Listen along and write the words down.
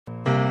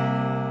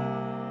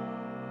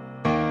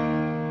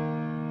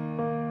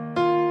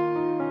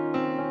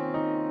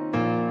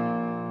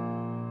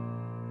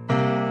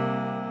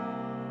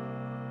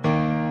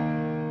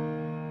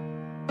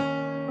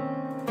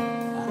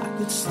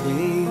could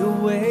stay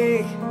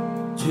awake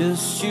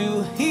just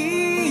to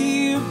hear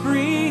you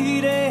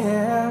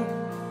breathing.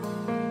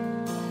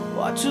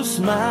 Watch you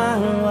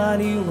smile while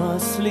you are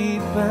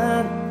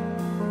sleeping,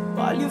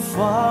 while you're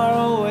far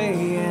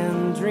away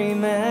and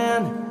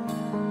dreaming.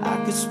 I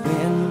could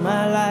spend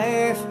my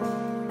life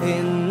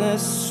in the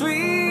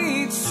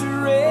sweet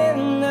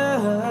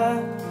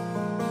surrender.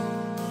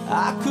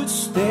 I could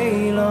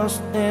stay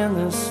lost in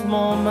this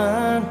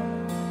moment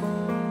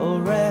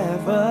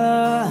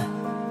forever.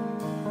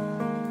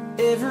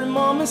 Every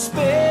moment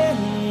spent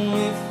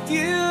with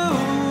you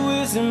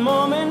is a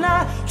moment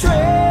I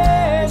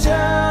treasure.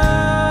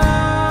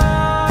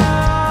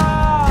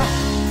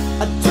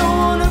 I don't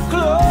wanna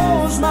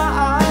close my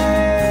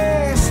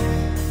eyes,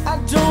 I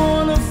don't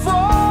wanna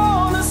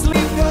fall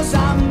asleep, 'cause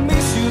I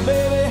miss you,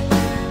 baby,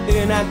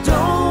 and I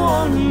don't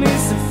wanna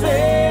miss a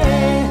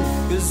thing.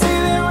 'Cause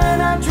even when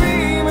I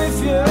dream of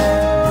you,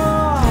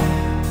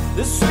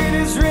 the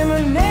sweetest dream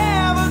I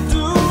never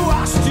do,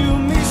 I still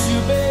miss you,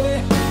 baby,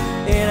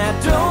 and I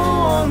don't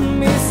wanna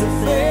miss a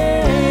thing.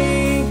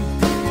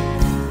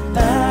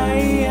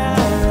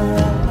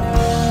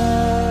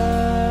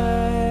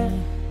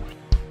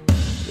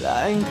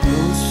 Lying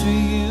close to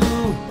you,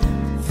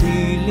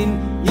 feeling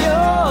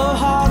your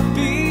heart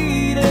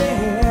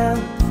beating,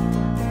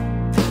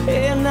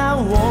 and I'm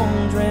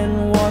wondering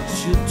what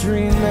you're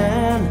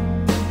dreaming.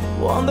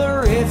 Wonder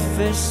if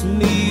it's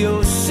me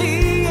you're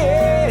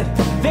seeing.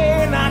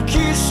 Then I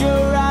kiss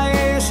your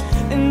eyes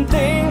and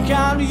think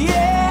I'm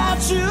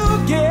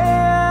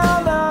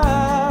together.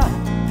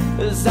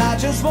 'Cause I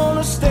just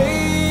wanna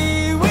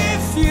stay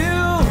with you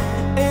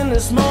in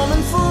this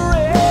moment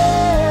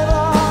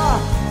forever,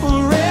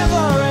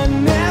 forever and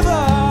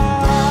ever.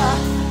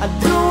 I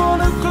don't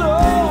wanna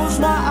close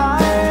my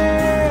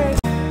eyes,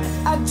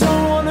 I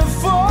don't wanna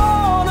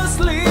fall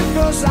asleep,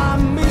 'cause I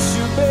miss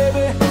you,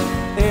 baby,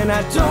 and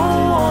I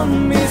don't wanna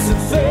miss a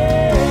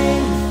thing.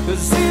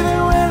 'Cause even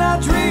when I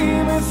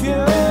dream of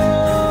you,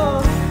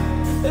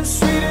 the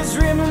sweetest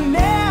dream I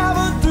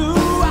never do,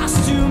 I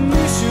still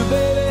miss you,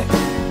 baby,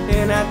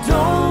 and I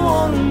don't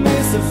wanna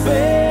miss a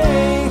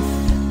thing.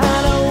 I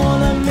don't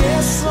wanna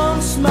miss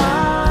one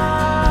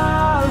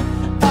smile,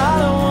 I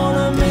don't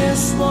wanna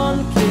miss one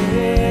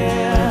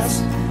kiss.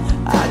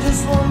 I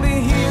just wanna be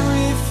here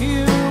with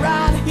you,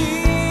 right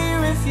here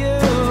with you,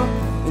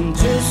 and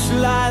just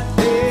like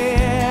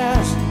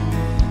this,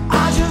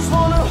 I just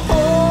wanna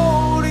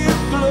hold you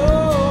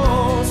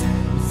close,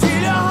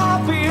 feel your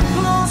heartbeat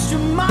close to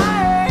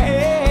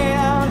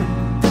mine,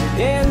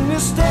 and we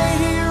stay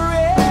here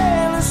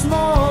in this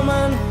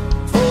moment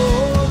for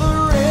the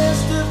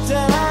rest of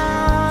time.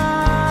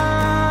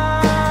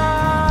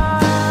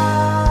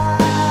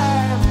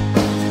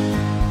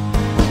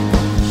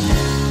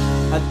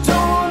 I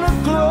don't wanna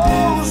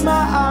close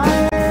my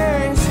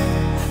eyes,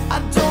 I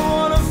don't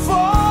wanna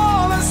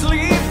fall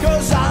asleep,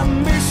 'cause I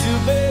miss you,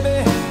 baby,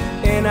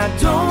 and I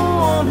don't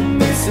wanna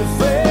miss a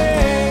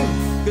thing.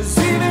 'Cause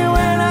even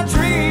when I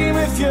dream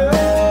of you,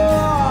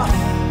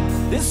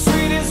 the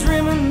sweetest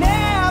dream I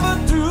never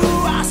do,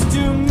 I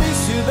still miss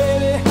you,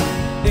 baby,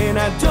 and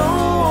I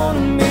don't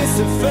wanna miss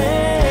a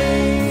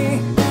thing.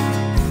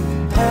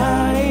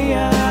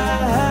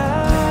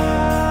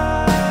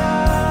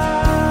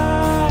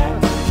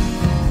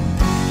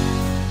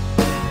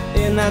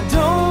 And I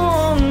don't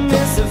wanna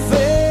miss a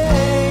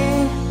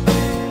thing.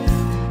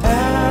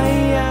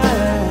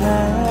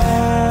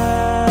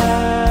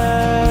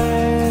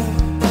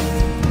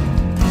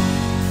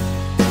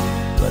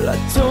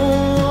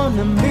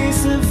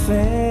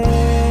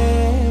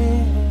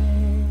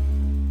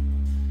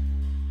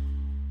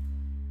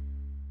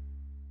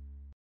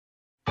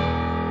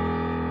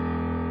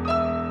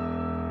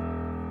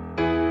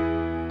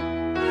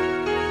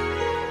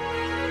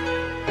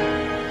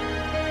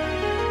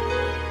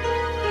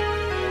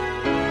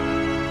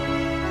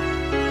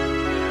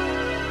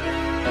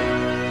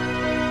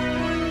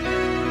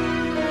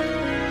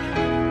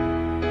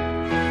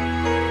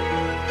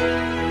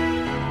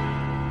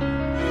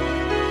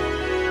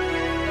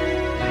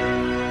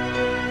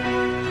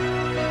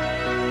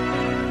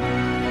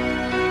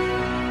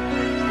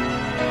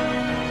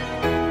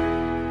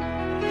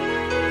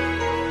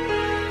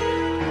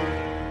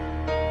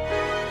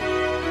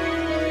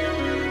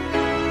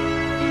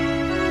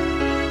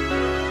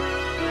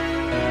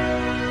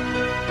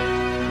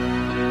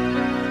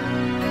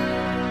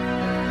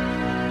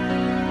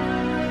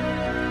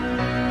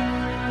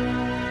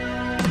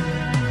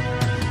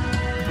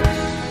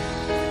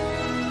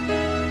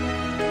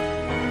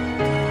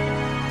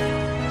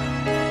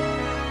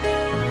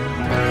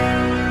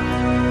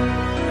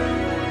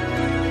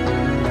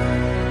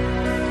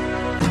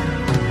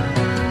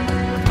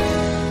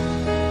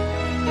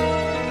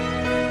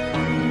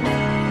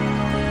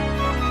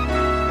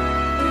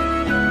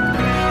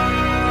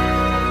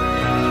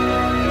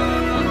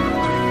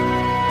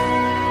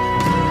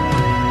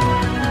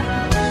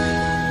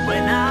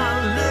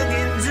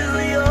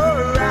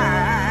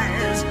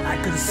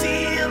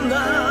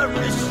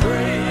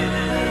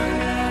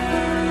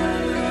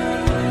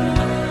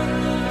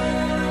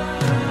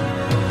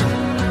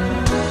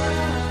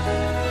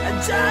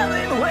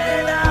 Darling,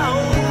 when I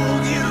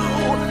hold you,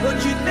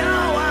 don't you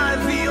know I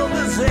feel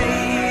the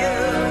same?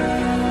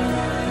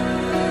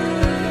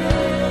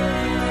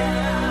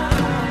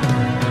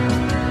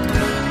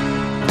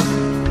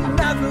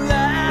 Nothing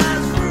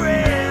lasts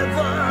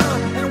forever,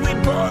 and we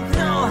both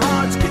know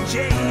hearts can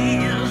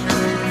change.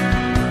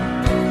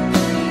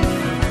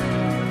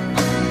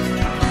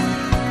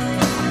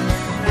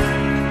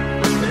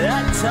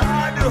 It's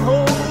hard to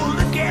hold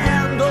a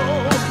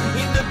candle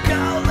in the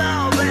cold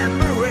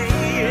November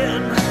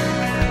rain.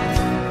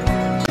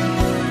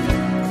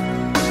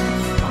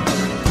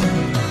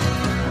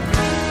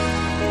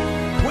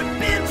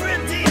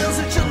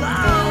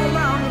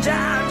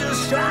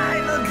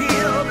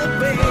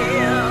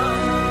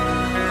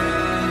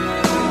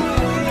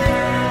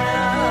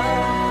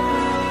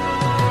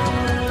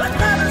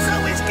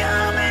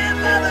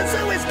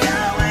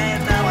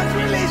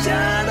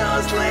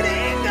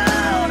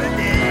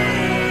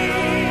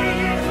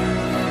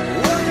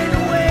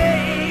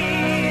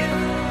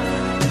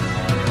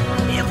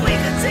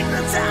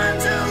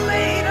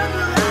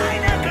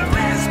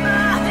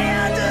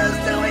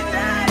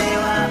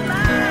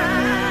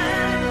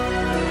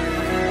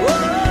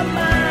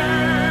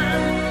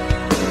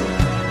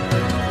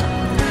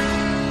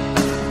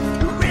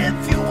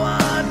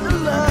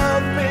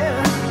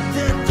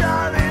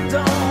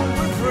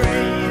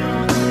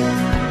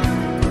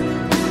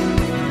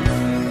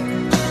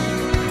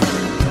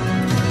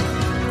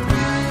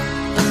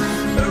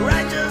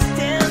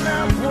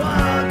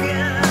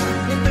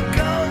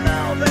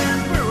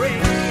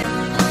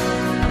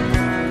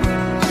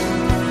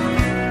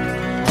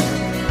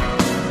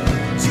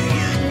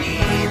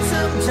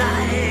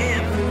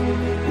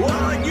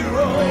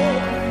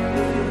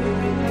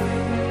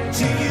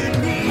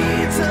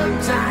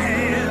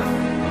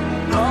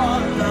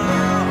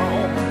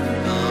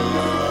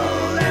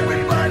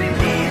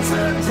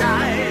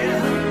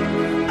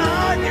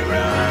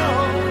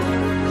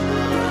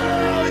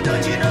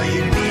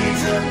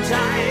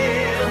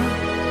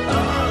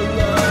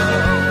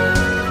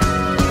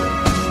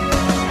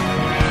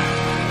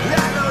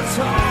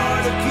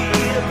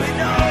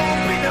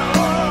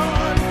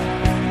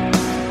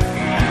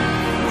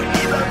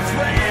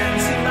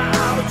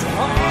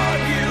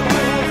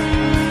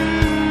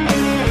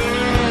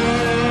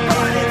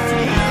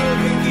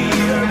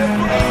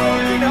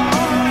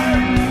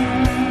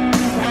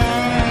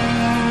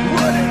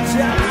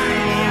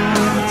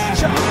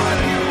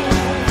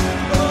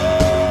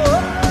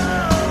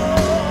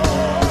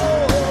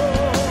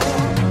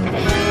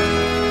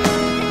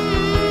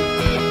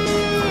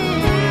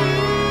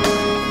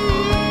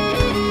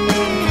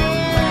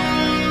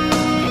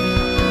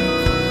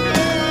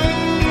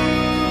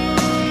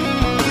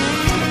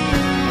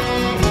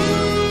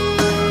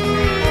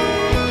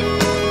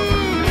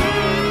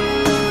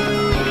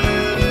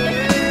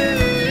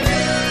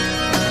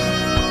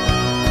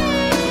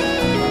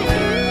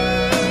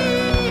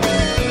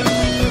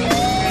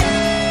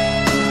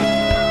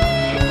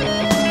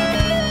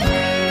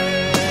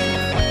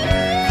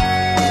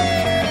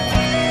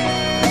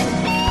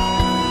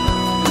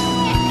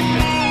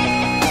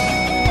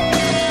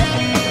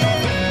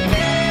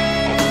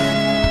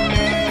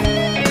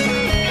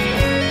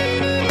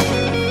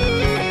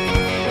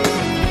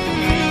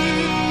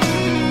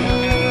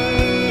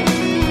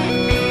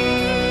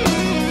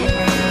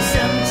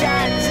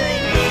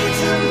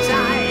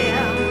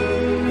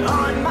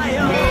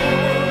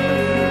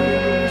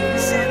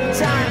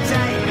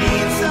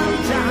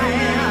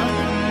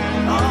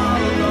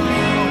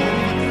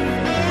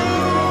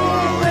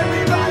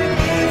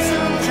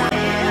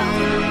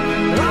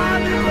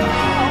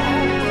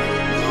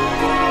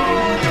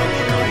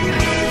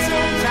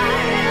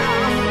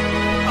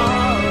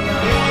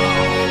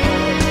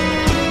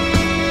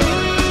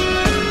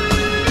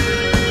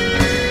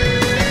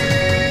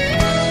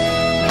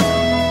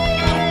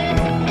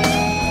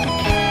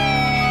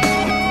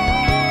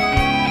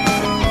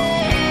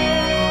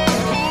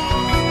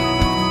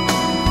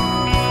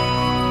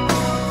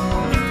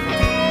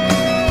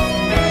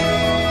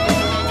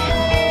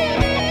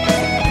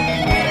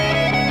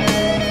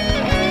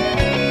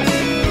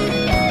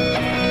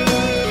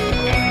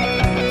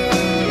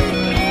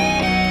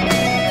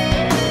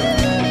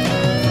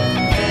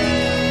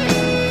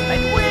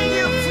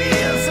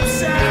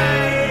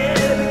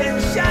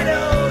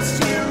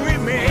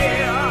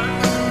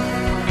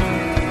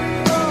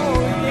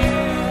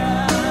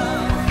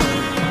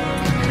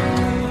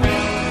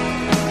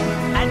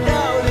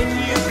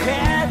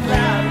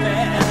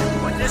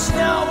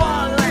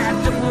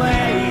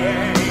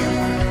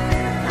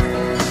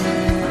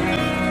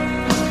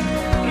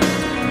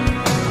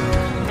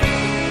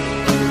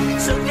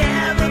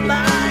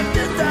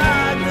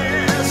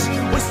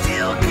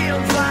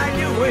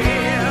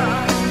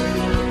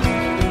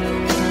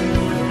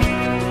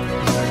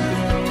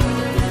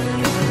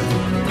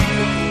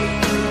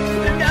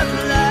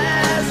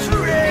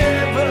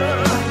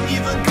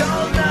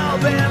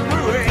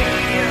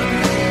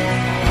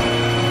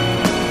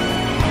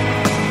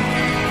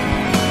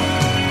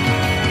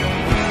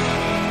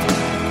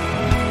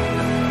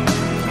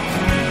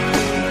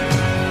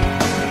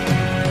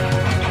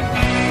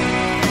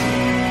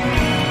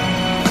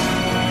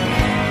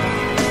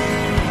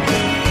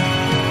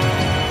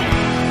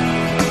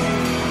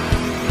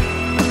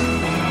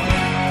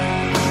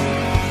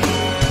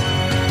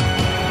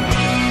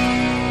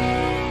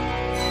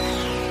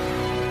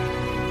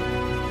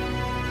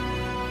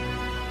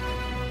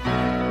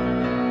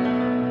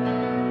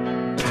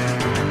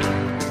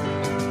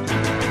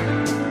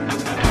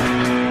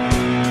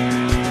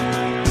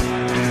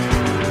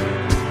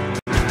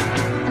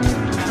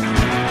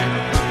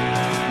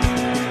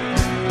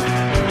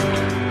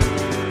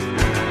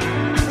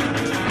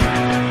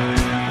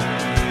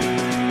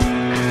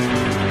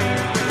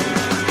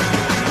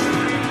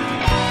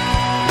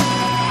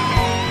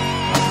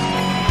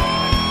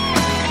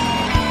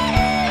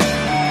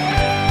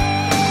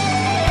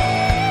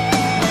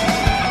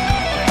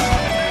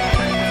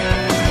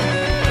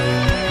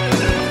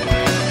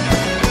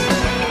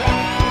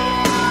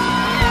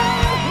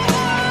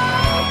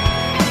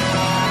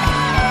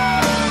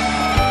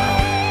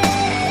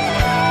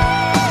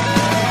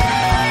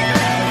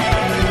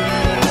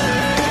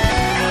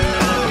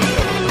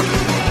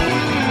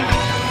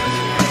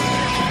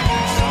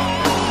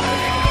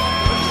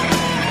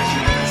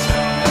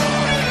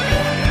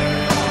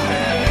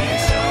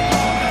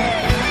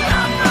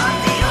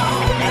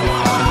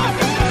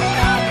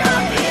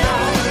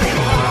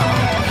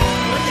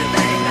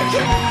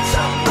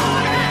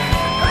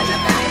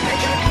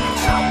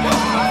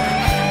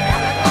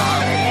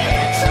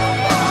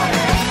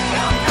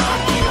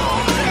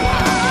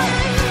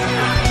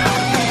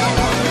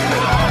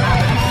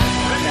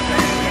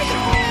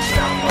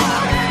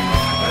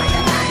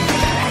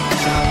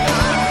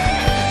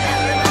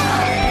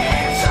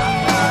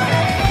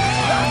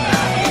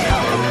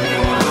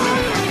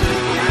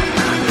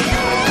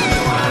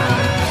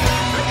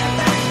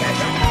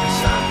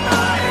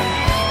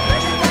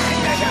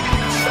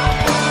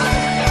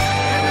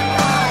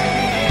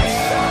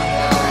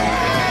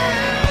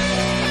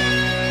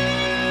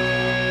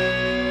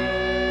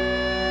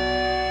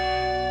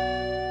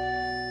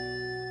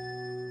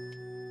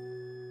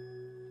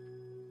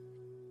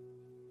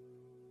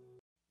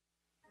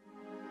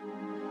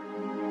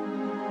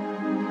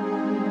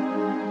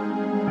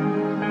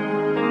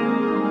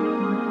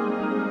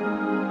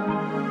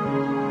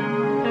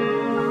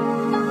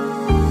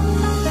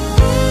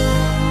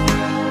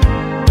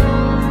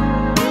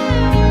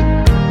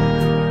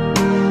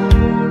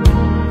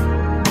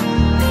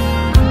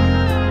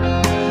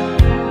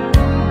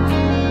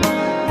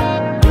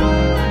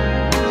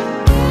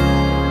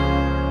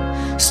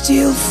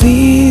 Still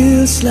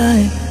feels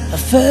like our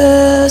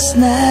first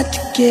night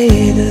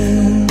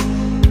together.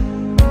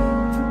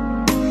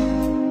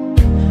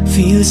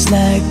 Feels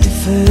like the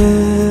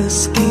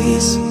first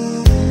kiss.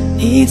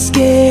 It's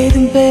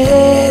getting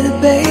better,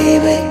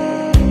 baby.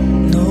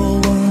 No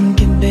one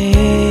can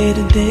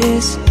better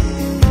this.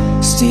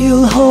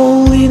 Still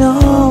holding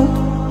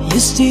on,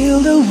 you're still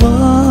the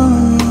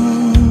one.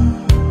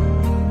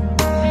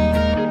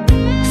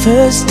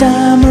 First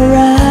time our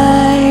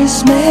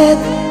eyes met,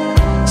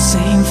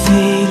 same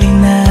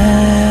feeling I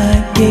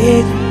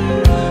get,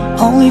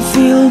 only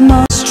feel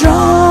much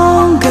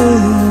stronger.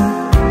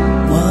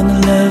 Wanna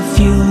love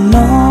you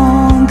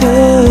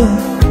longer.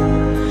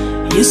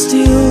 You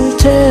still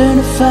turn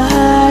the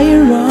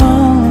fire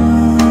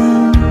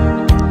on.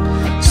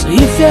 So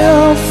if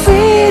you're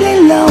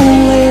feeling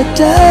lonely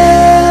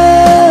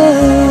down,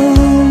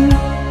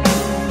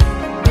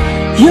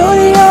 you're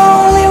the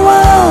only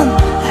one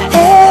I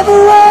ever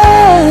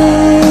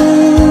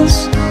was.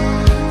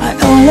 I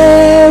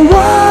only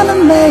wanna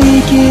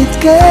make it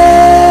good.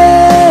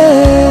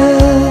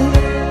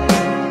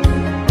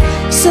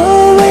 So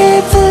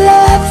if I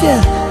love you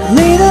a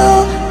little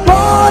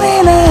more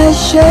than I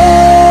should,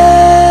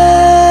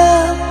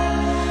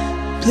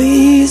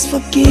 please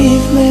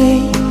forgive me.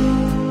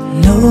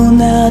 No,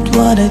 not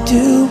what I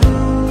do.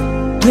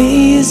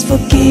 Please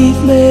forgive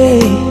me.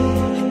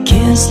 I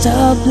can't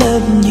stop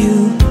loving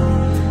you.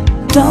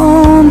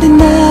 Don't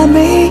deny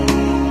me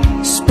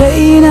this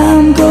pain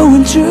I'm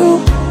going through.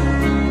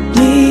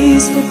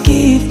 Please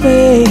forgive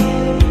me.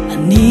 I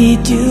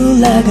need you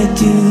like I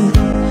do.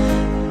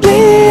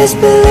 Please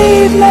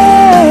believe me.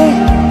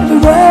 Every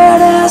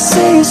word I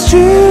say is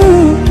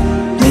true.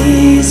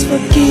 Please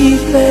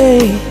forgive me.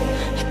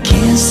 I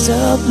can't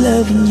stop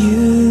loving you.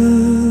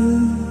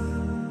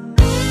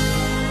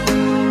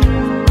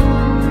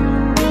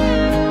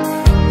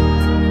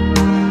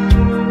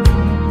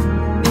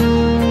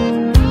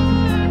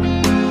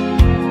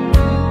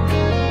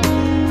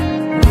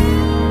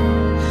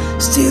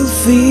 Still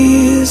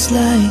feels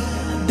like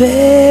the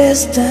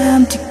best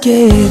time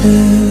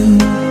together.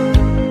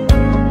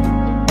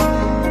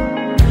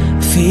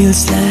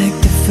 Feels like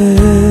the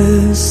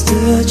first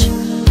touch.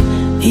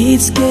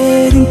 It's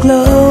getting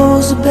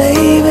closer,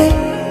 baby.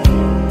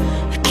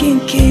 I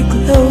can't get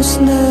close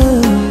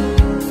enough.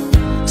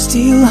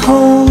 Still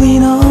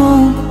holding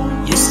on,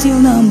 you're still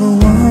number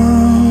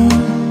one.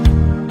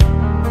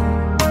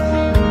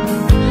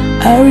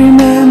 I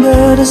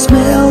remember the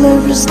smell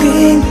of your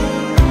skin.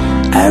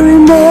 I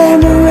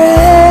remember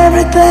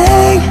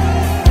everything.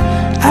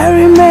 I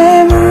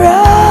remember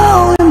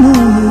all your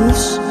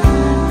moves.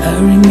 I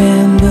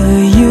remember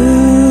you,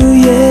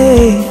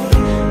 yeah.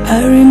 I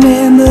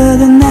remember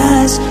the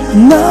nights,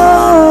 no,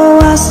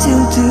 I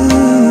still do.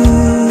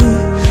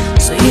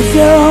 So if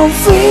you're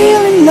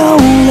feeling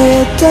lonely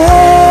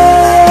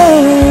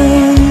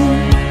down,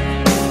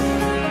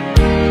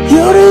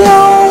 you're the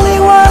only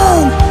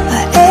one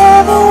I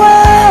ever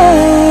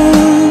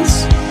was.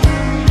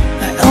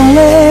 I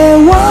only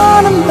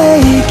wanna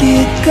make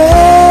it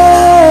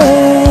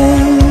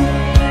good.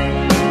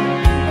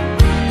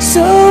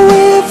 So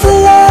if I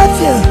love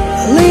you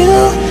a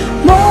little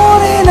more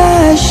than I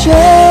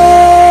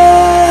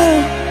should,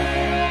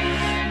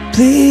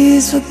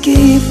 please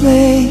forgive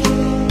me.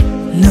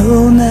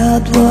 No,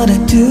 not what I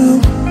do.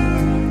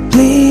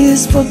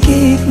 Please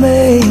forgive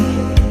me.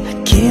 I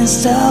can't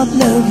stop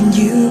loving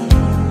you.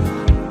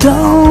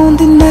 Don't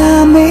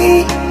deny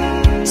me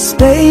this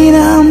pain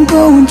I'm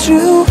going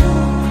through.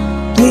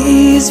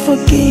 Please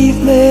forgive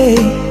me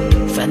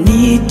if I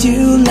need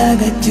you like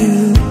I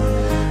do.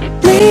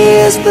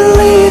 Please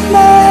believe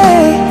me,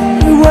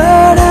 every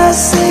word I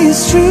say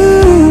is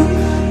true.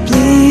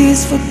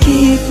 Please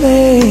forgive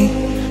me,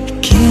 I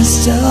can't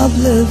stop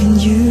loving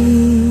you.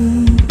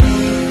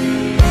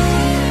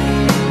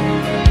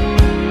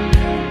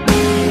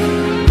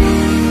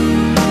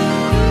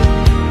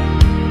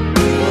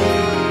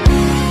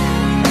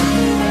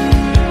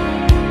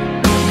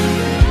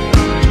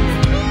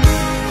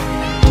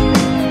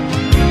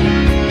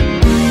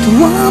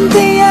 One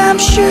thing I'm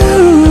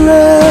sure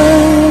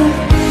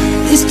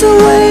of is the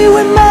way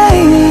we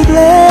made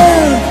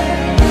love.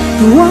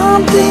 The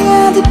one thing I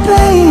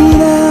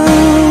depend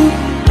on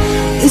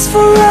is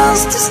for us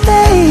to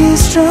stay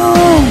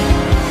strong.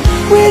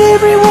 With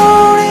every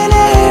word and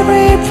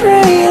every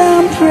prayer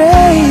I'm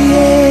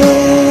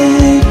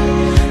praying.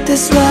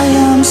 That's why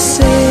I'm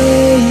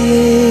saying,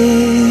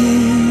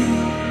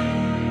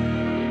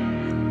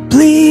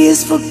 please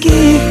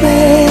forgive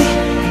me.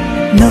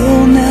 No,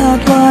 not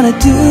what I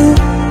do.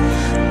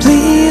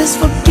 Please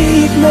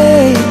forgive me.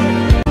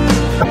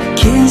 I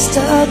can't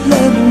stop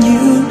loving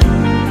you.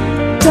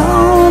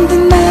 Don't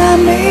deny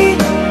me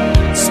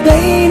this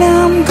pain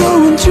I'm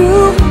going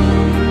through.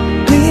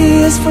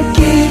 Please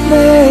forgive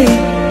me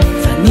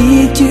if I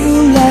need you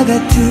like I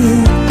do.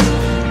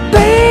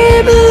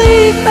 Baby,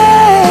 believe me,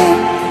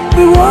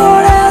 every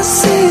word I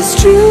say is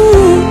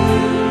true.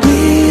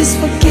 Please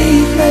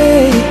forgive me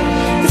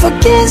if I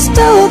can't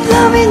stop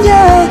loving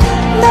you.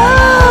 No,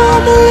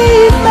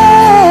 believe me,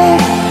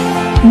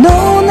 no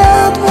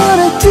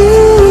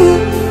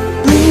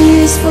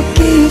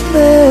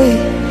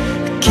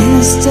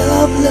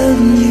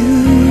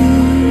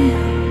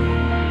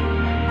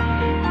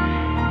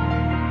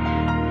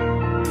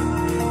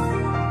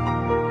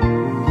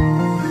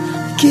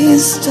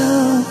can't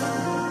stop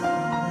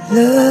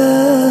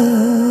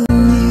loving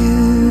you.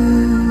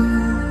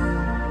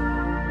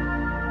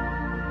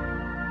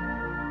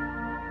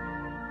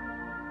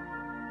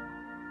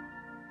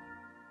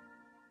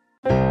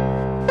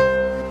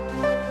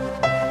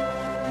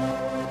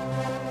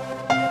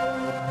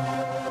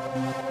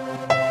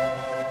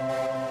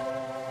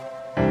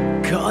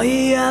 Call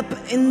you up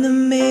in the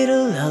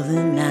middle of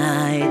the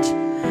night,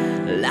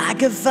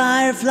 like a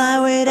firefly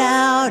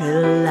without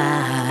a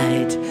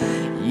light.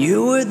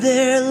 You were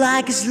there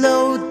like a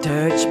slow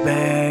torch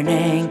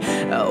burning.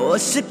 I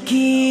was a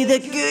key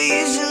that could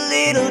use a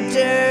little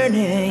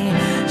turning.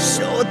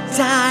 So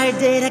tired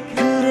that I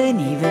couldn't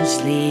even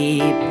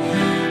sleep.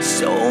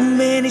 So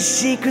many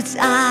secrets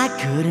I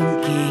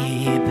couldn't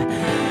keep.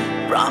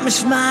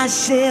 Promised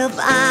myself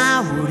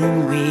I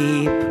wouldn't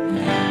weep.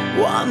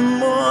 One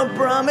more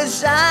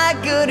promise I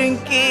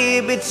couldn't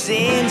keep. It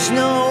seems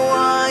no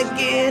one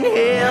can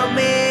help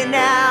me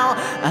now.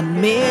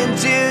 I'm in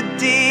too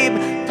deep,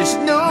 there's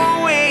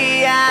no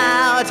way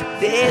out.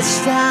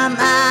 This time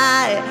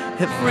I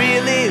have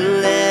really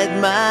led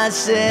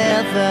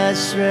myself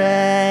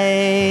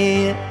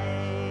astray.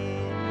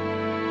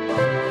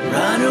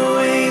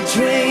 Runaway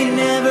train,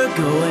 never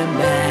going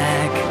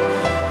back.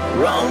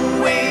 Wrong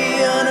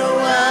way on a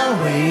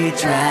one-way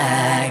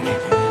track.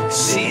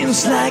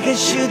 Seems like I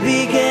should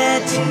be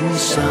getting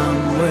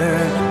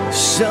somewhere.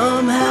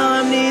 Somehow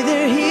I'm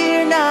neither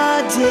here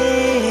nor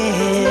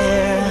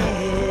there.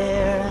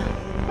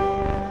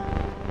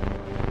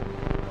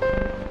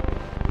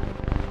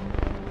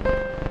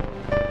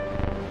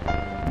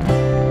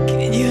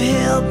 Can you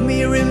help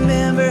me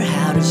remember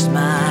how to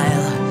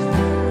smile?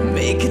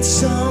 Make it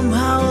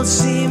somehow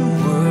seem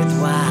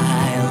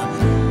worthwhile.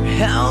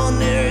 How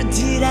on earth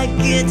did I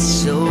get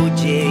so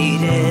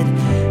jaded?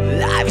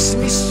 Life's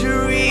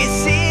mystery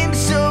seems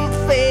so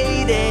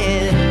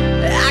faded.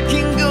 I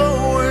can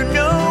go where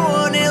no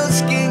one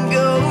else can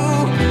go.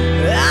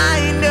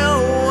 I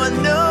know what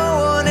no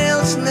one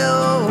else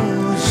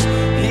knows.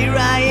 Here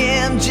I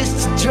am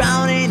just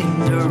drowning in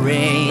the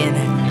rain,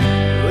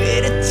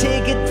 with a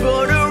ticket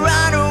for the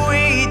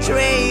runaway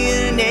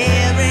train.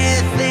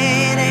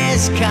 Everything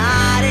is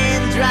cut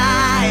and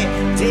dry,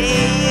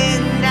 day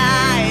and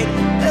night,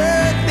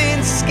 earth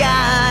and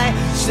sky.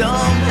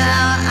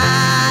 Somehow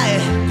I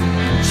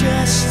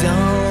just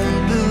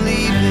don't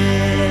believe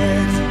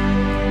it.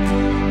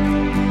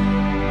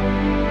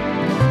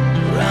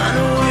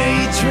 Runaway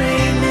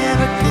train,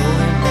 never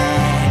going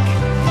back.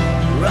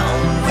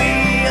 Wrong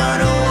way on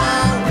a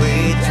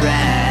one-way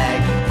track.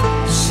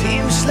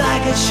 Seems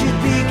like I should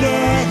be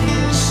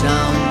getting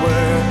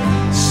somewhere.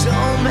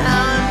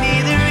 Somehow I'm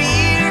neither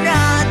here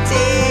nor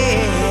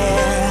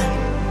there.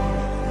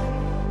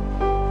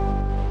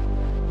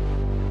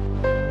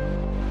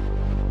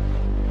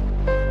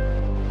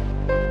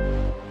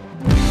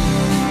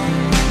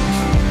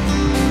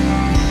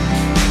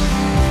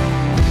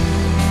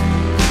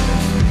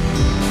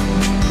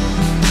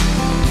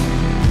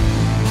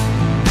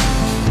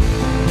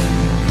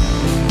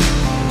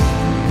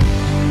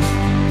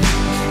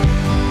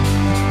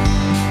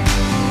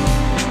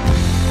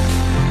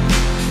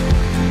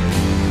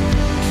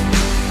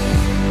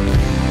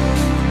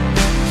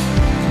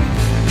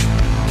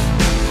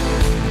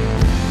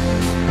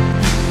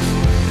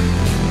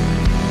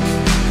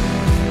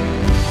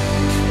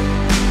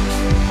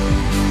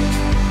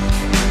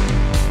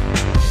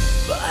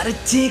 Bought a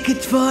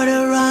ticket for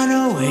the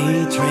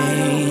runaway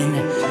train,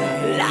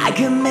 like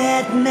a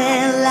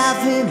madman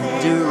laughing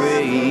at the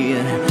rain.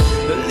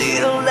 A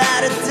little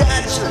out of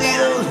touch,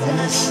 little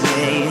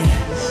insane.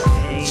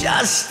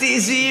 Just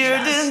easier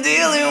than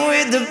dealing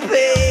with the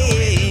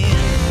pain.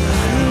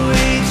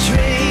 Runaway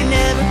train,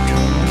 never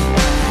coming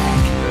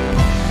back.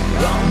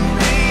 Wrong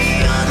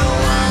way on a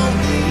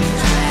one-way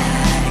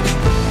track.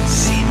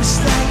 Seems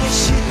like I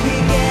should be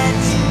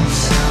getting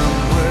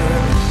somewhere.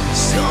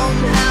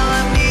 Somehow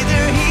I'm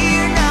neither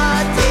here nor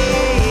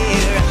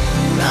there.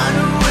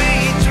 Runaway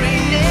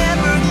train,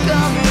 never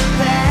coming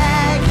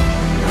back.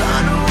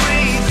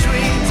 Runaway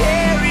train,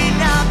 tearing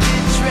up the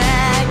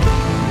track.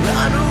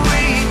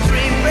 Runaway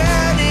train,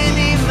 burning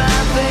in my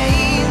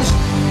veins.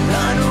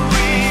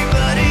 Runaway,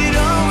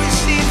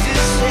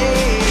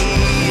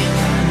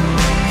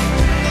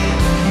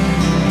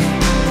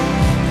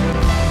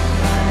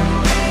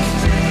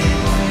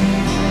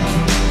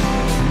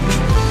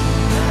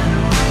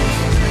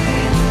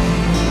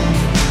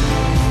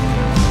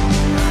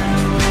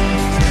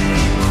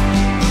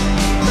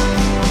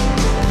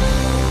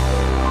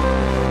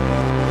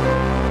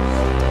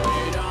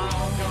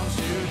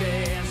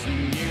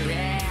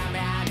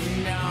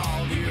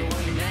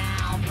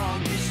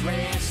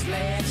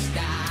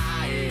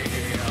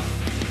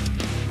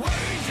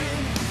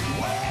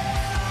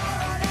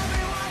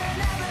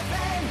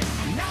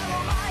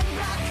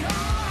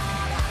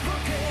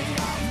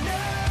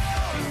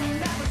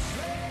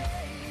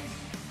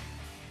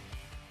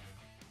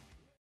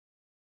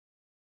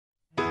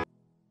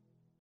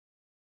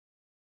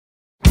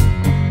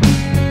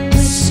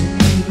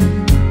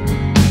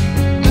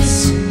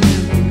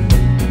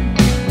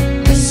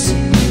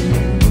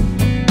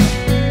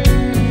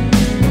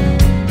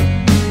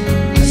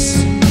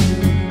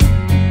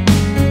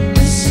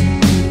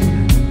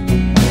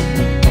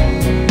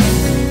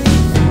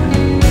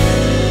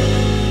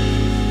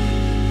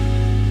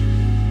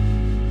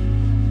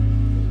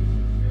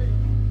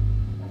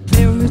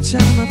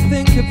 time I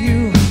think of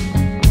you,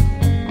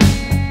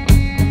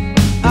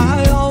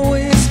 I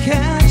always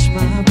catch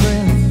my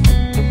breath.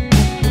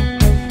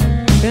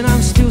 And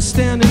I'm still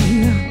standing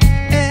here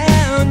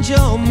and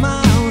you're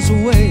miles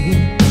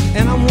away,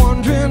 and I'm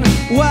wondering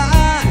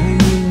why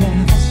you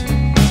left.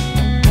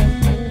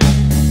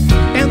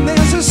 And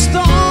there's a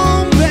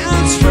storm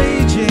that's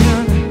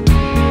raging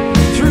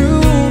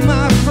through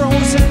my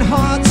frozen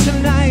heart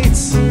tonight.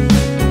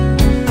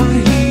 I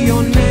hear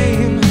your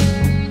name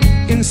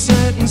in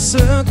certain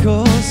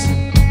circles,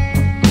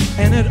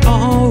 and it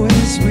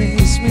always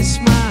makes me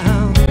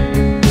smile.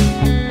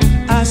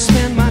 I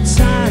spend my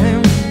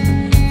time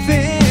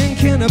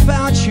thinking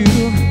about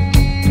you,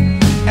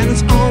 and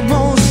it's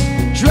almost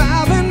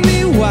driving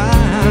me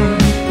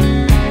wild.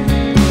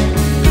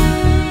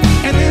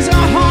 And there's a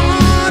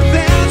heart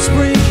that's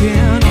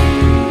breaking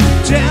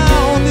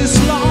down this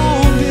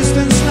long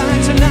distance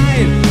line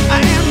tonight.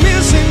 I am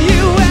missing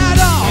you at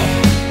all.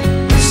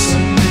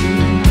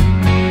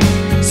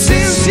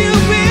 Since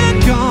you've been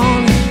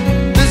gone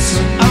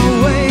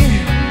away,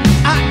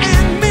 I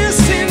am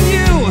missing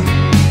you.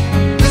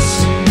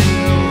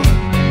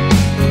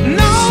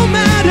 No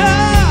matter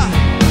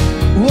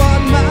what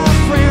my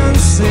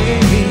friends say,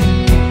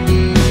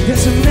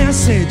 there's a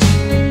message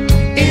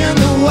in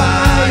the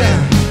wire,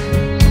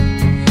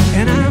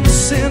 and I'm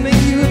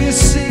sending you this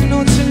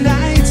signal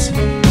tonight.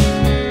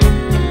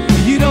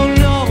 You don't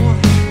know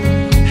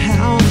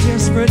how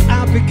desperate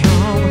I've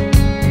become,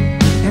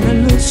 and it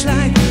looks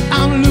like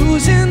I'm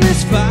losing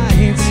this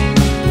fight.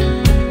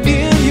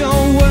 In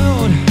your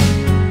world,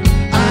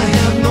 I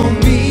have no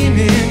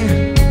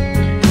meaning,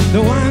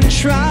 though I'm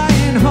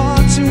trying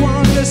hard to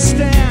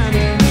understand.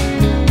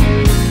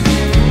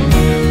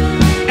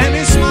 And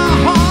it's my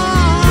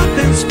heart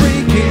that's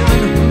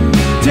breaking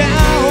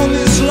down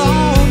this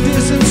long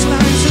distance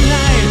line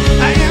tonight.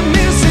 I am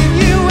missing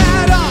you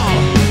at all.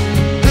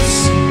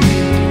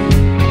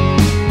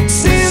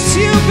 Since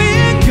you've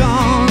been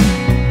gone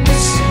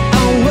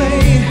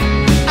away,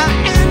 I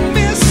am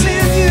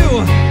missing you.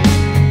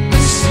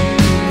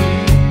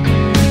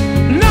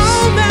 No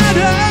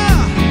matter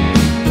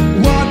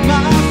what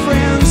my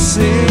friends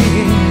say.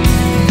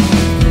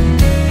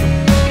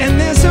 And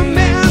there's a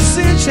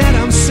message that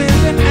I'm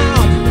sending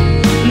out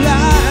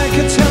like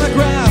a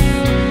telegraph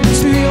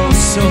to your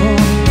soul.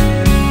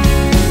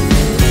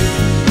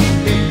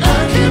 I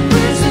can't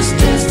bridge this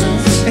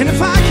distance, and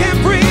if I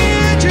can't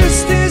bridge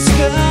this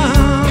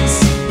distance,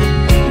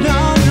 no,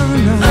 no,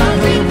 no, I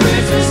can't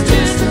bridge this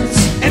distance.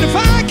 And if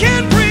I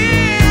can't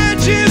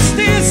bridge this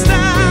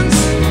distance,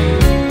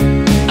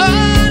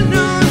 oh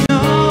no,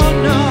 no,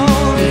 no,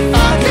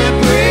 I can't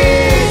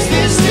bridge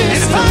this distance.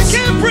 And if I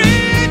can't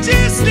bridge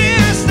this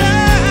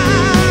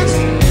distance,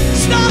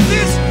 stop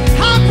this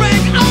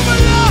heartbreak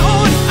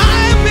overload, I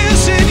am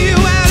missing you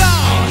at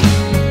all.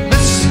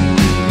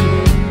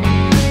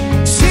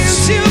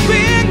 Since you've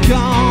been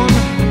gone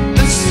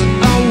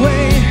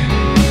away,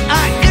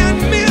 I am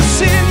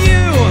missing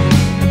you.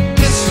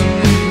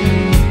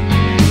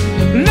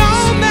 No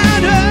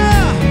matter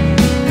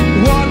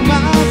what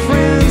my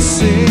friends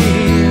say.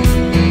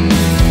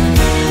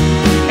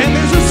 And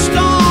there's a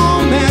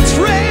storm that's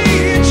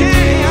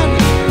raging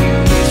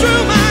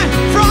through my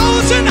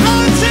frozen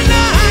heart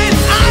tonight.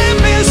 I am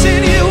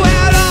missing you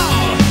at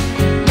all.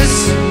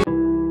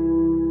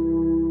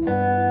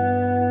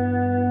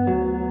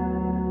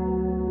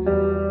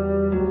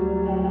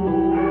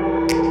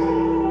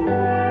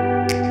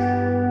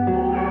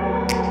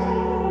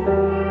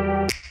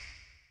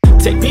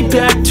 Take me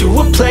back to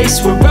a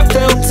place where I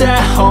felt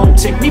at home.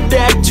 Take me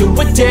back to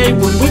a day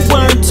when we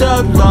weren't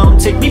alone.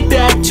 Take me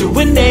back to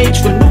an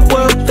age when the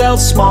world felt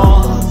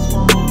small,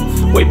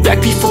 way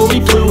back before we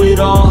blew it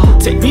all.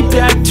 Take me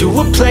back to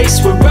a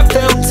place where I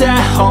felt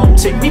at home.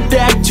 Take me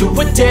back to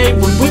a day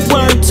when we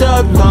weren't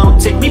alone.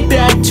 Take me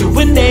back to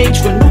an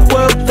age when the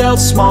world felt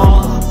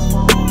small,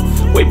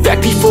 way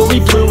back before we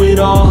blew it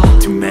all.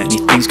 Too many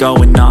things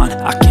going on,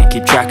 I can't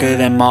keep track of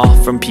them all.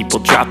 From people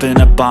dropping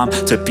a bomb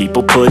to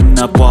people putting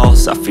up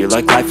walls, I feel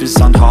like life is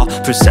on hold,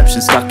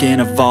 perception stuck in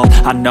a vault.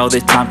 I know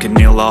that time can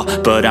heal all,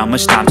 but how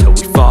much time till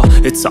we fall?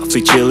 It's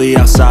awfully chilly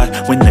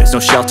outside when there's no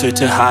shelter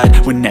to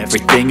hide. When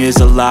everything is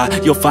a lie,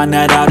 you'll find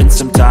that out in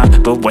some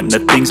time. But when the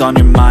things on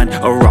your mind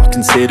are all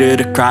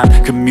considered a crime,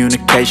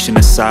 communication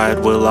aside,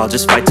 we'll all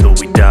just fight till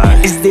we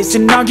die. Is this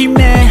an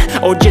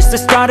argument or just the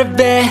start of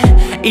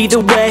it? Either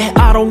way,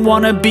 I don't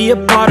wanna be a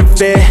part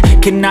of it.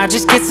 Can I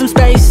just get some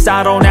space?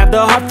 I don't have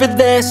the heart for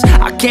this.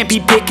 I can't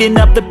be picking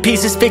up the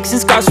pieces, fixing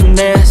scars from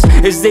this.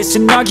 Is this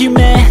an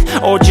argument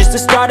or just the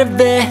start of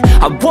it?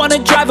 I wanna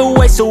drive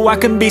away so I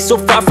can be so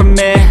far from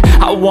it.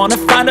 I wanna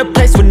find a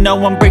place where no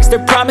one breaks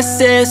their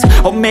promises,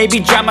 or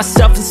maybe drown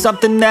myself in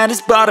something that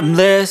is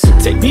bottomless.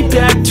 Take me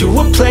back to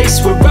a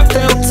place where I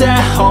felt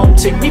at home.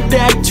 Take me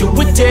back to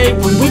a day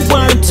when we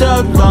weren't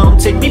alone.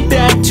 Take me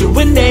back to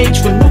an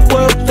age when the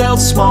world felt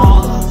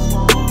small,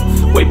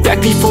 way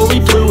back before we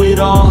blew it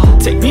all.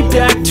 Take me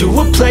back to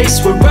a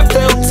place where I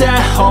felt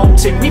at home.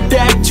 Take me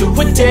back to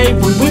a day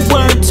when we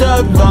weren't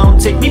alone.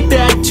 Take me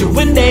back to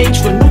an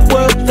age when the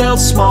world felt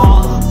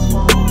small,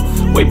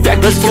 way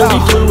back before we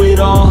blew it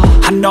all.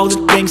 I know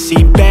that things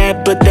seem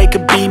bad, but they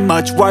could be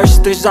much worse.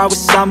 There's always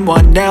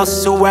someone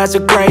else who has a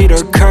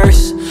greater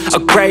curse, a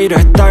greater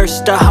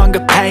thirst, a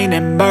hunger, pain,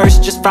 and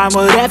mercy. Just find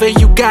whatever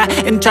you got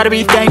and try to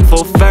be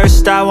thankful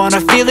first. I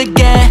wanna feel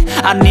again,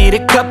 I need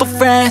a couple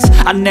friends.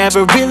 I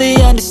never really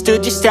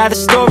understood just how the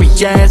story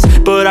ends,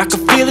 but I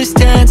can feel it's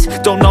tense,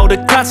 don't know the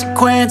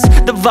consequence.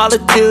 The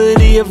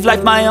volatility of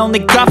life, my only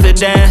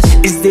confidence.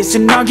 Is this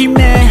an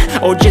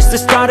argument, or just the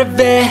start of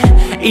it?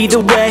 Either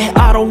way,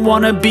 I don't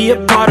wanna be a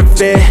part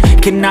of it.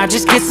 Can I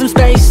just get some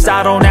space?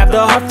 I don't have the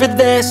heart for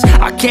this.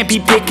 I can't be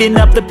picking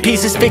up the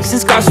pieces, fixing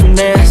scars from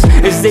this.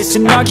 Is this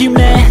an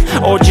argument,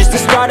 or just the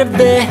start of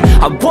it?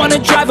 I wanna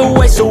drive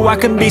away so I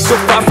can be so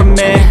far from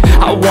it.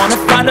 I wanna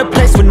find a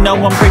place where no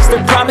one breaks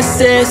their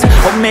promises,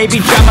 or maybe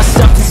drown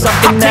myself in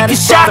something that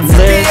is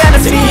bottomless.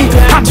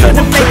 I'm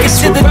gonna make it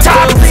to the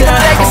top, leave a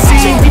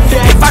legacy.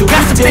 If I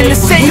got something to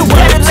say, you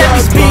better let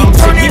me speak.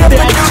 Turn it up a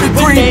new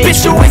degree,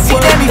 bitch, you ain't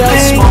seen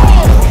anything.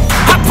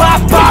 I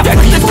pop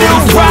with the new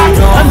rock,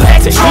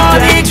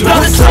 electronic, blow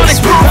the sonic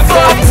roof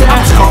up.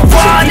 I'm too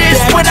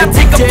honest when I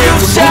take a few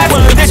shots.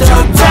 They're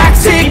too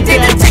toxic,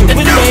 need to take the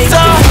news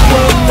up.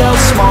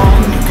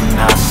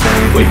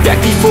 Way back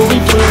before we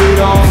blew it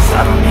all.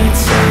 I don't need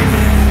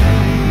saving,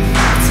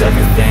 it's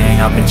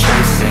everything I've been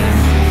chasing.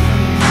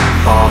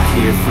 All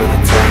here for the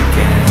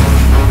taking.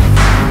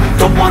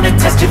 Don't wanna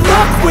test your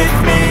luck with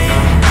me,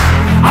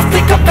 I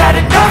think I've had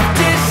enough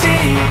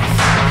disease.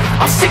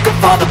 I'm sick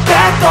of all the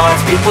bad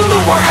thoughts, people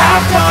who are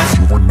half-nots.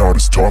 You were not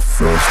as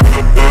tough as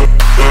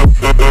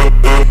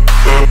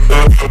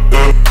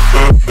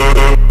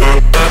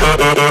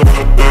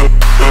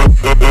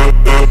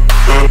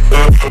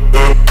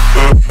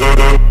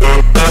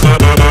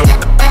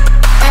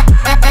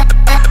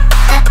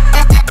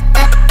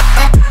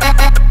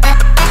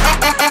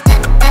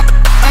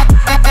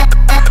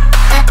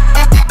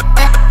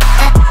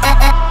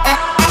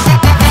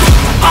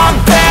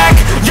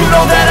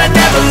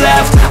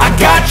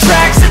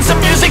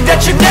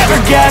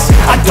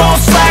I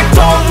don't slack,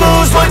 don't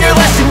lose, learn your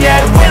lesson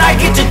yet. When I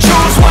get to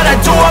choose what I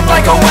do, I'm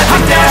like a weapon.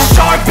 I'm not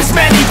sharp as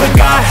many, but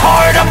got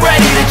heart. I'm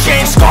ready to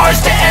change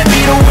scars to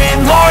envy, to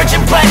win large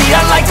and plenty.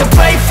 I like to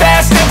play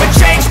fast, never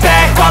change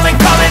back. Calling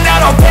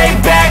out, I'll pay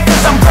back,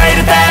 cause I'm great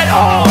at that.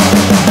 Oh,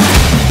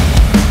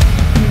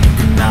 you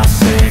cannot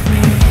save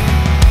me,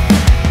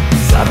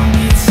 cause I don't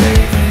need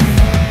saving.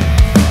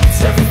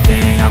 It's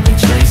everything I've been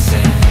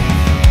chasing,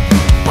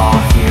 all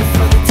here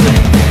for the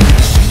taking.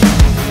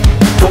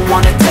 Don't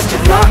wanna test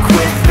your luck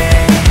with me,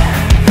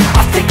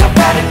 I think I've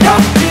had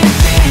enough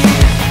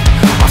disease.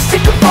 I'm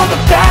sick of all the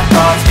bad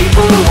thoughts,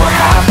 people who are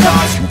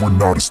half-nots. you were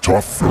not as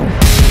tough though.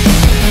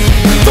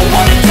 Don't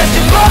wanna test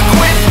your luck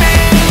with me,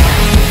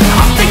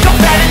 I think I've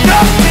had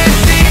enough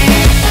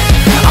disease.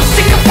 I'm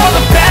sick of all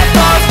the bad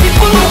thoughts,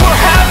 people who are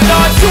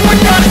half-nots, who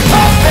are not as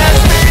tough as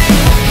me.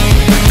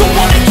 Don't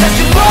wanna test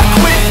your luck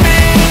with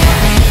me,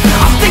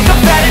 I think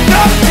I've had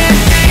enough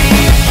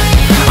disease.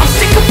 I'm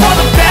sick of all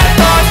the bad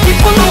thoughts,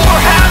 people who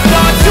are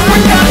half-nots, who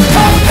are not as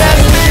tough as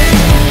me.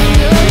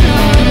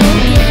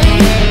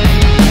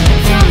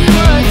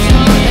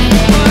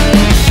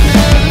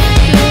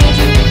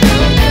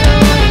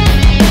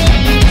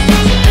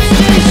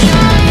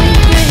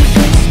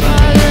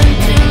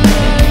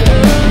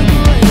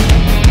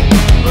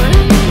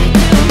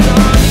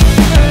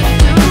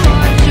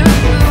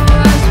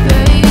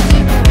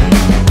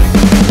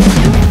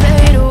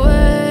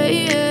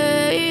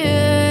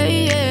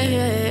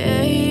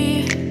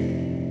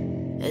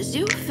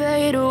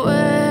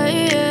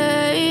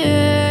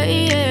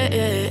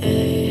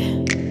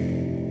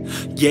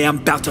 Yeah, I'm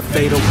about to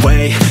fade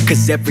away,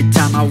 cause every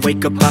time I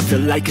wake up I feel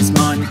like it's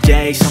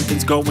Monday.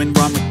 Something's going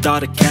wrong with all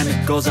the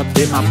chemicals up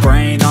in my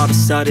brain. All of a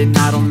sudden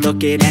I don't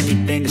look at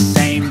anything the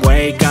same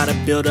way. Gotta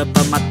build up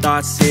of my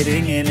thoughts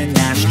sitting in an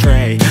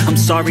ashtray. I'm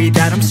sorry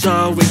that I'm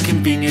so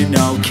inconvenient,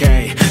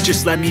 okay.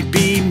 Just let me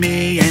be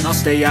me and I'll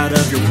stay out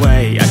of your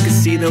way. I can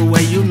see the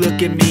way you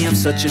look at me, I'm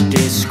such a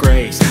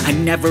disgrace. I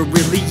never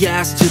really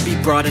asked to be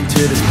brought into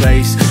this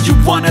place. You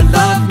wanna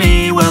love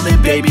me? Well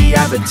then baby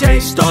I have a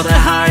taste. All the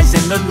highs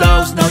and the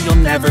lows, no you'll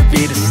never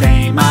be the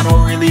same. I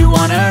don't really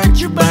wanna hurt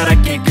you but I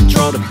can't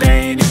control the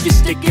pain. If you're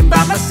sticking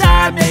by my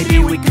side maybe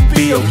we could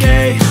be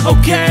okay.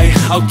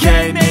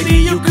 Okay, maybe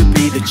you could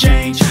be the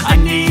change I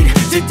need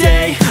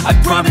today. I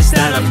promise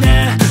that I've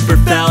never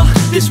felt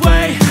this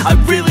way. I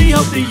really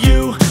hope that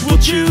you will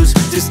choose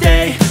to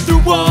stay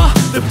through all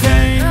the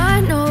pain.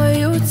 I know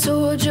you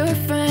told your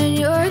friend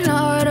you're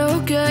not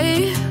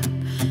okay,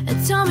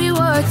 and tell me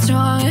what's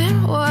wrong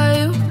and why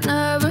you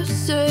never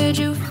said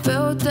you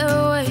felt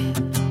that way.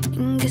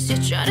 Guess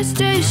you're trying to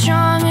stay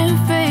strong and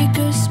fake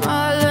a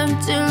smile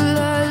until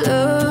I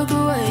look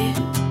away.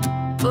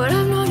 But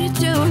I've known you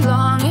too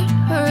long, it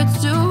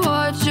hurts to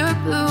watch your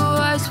blue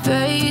eyes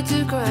fade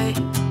to gray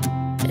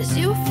as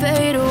you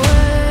fade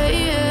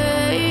away.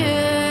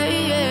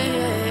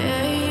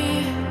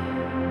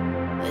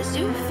 As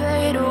you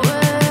fade away.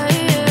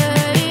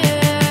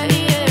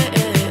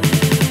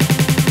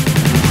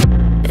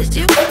 As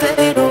you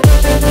fade away.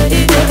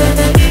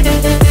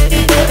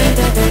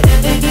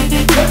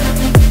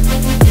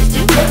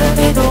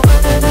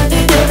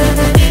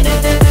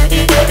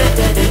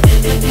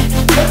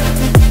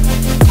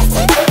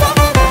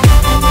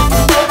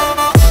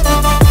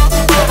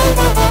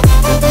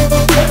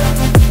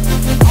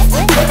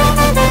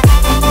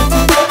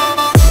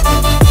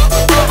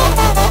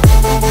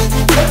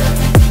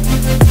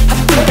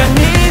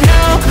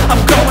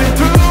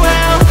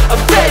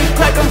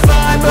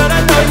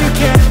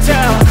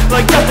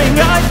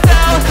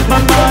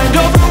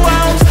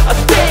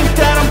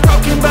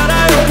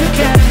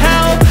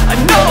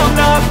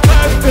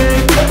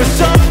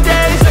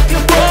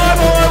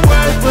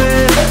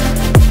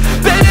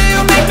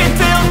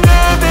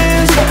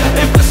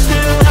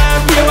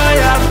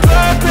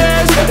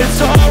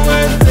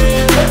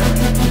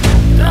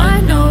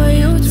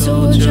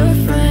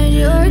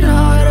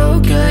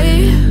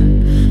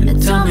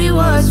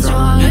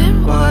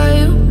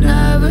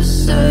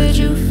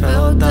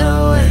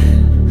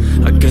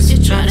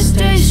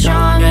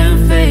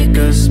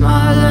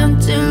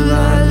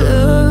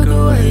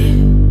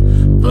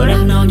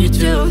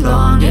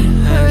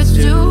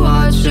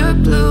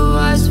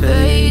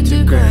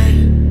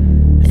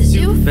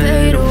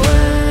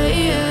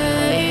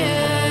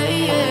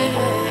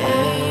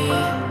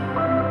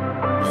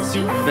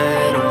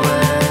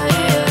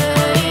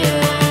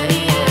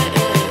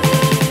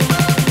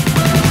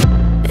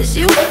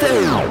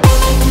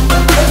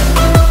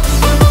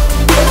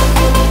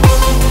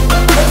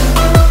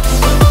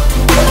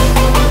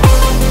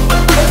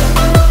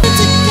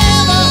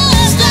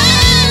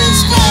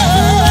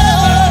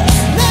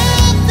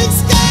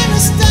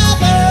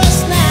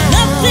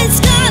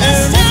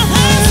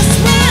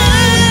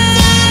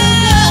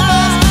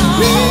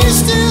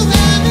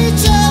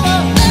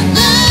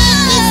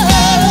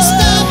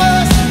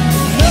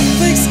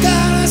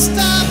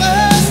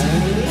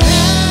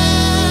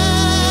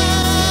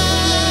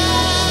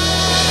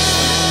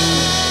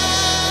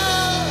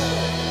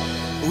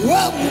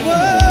 what we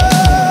were.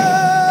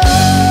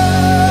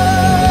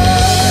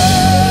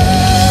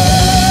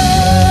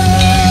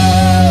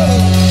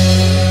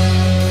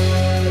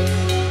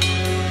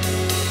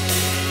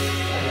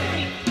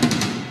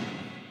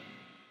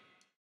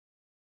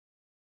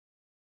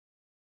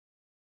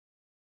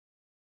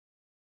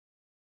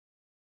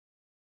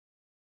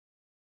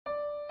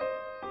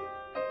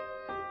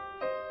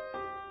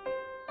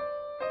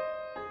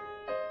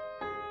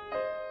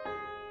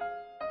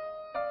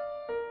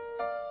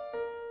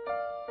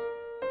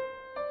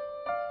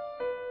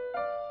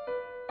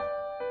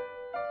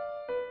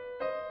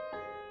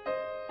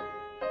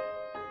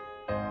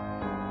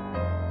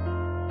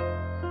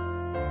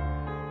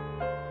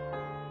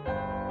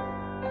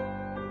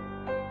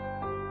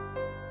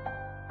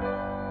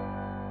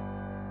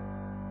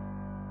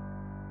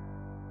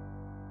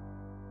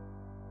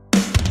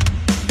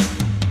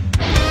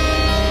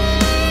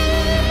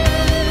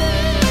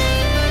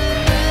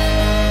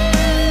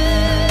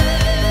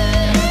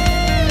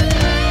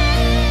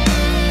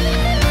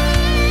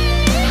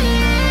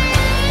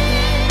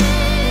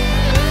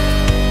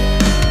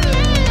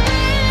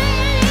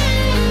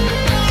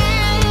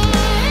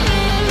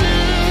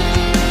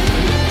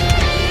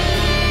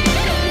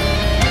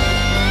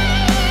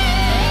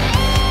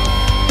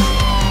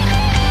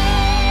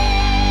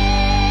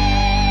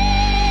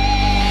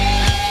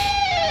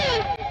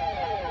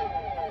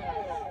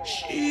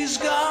 She's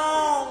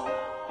gone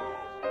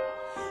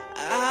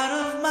out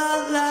of my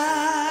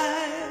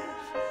life.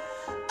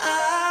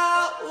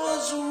 I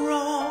was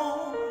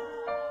wrong.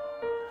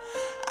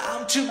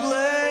 I'm to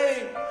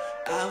blame.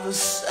 I was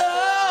so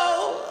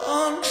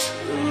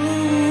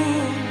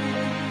untrue.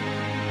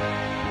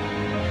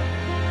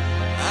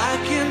 I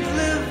can't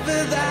live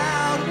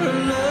without her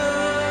love.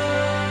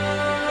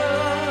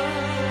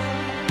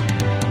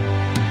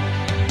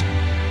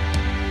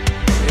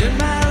 In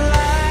my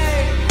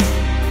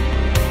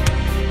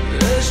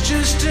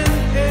just an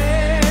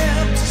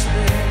empty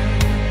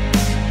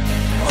space.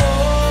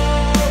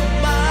 All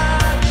my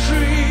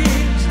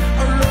dreams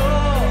are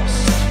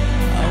lost.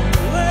 I'm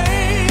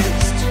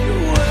wasted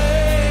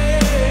away.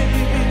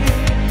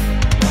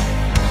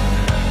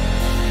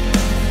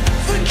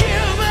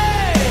 Forgive me,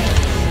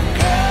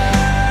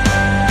 girl.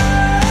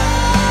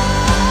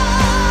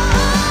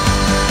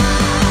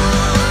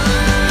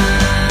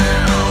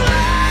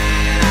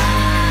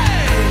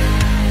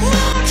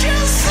 Won't you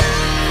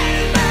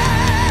save me?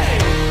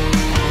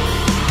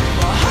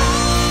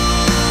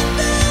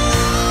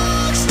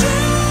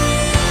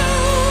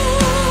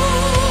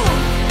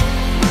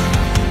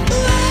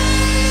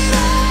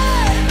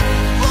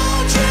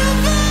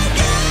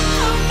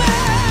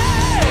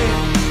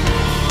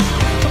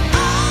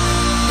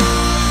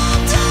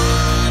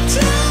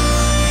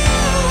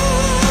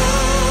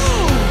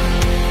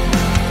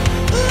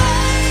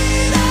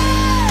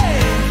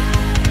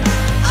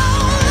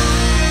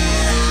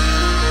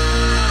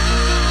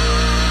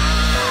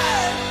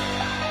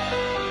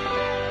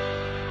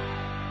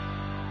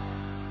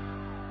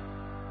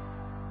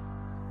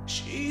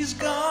 She's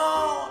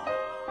gone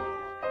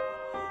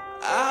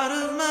out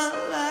of my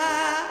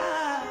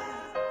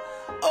life.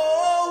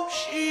 Oh,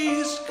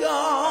 she's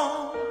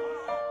gone.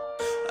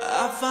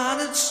 I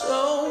find it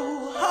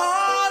so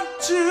hard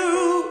to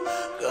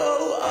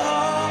go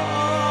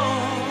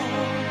on.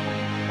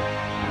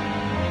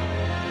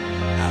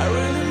 I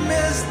really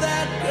miss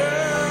that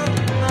girl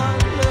I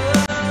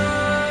love.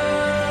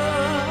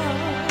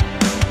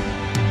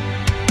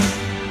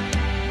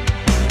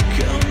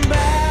 Come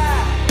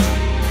back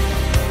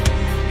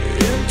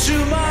into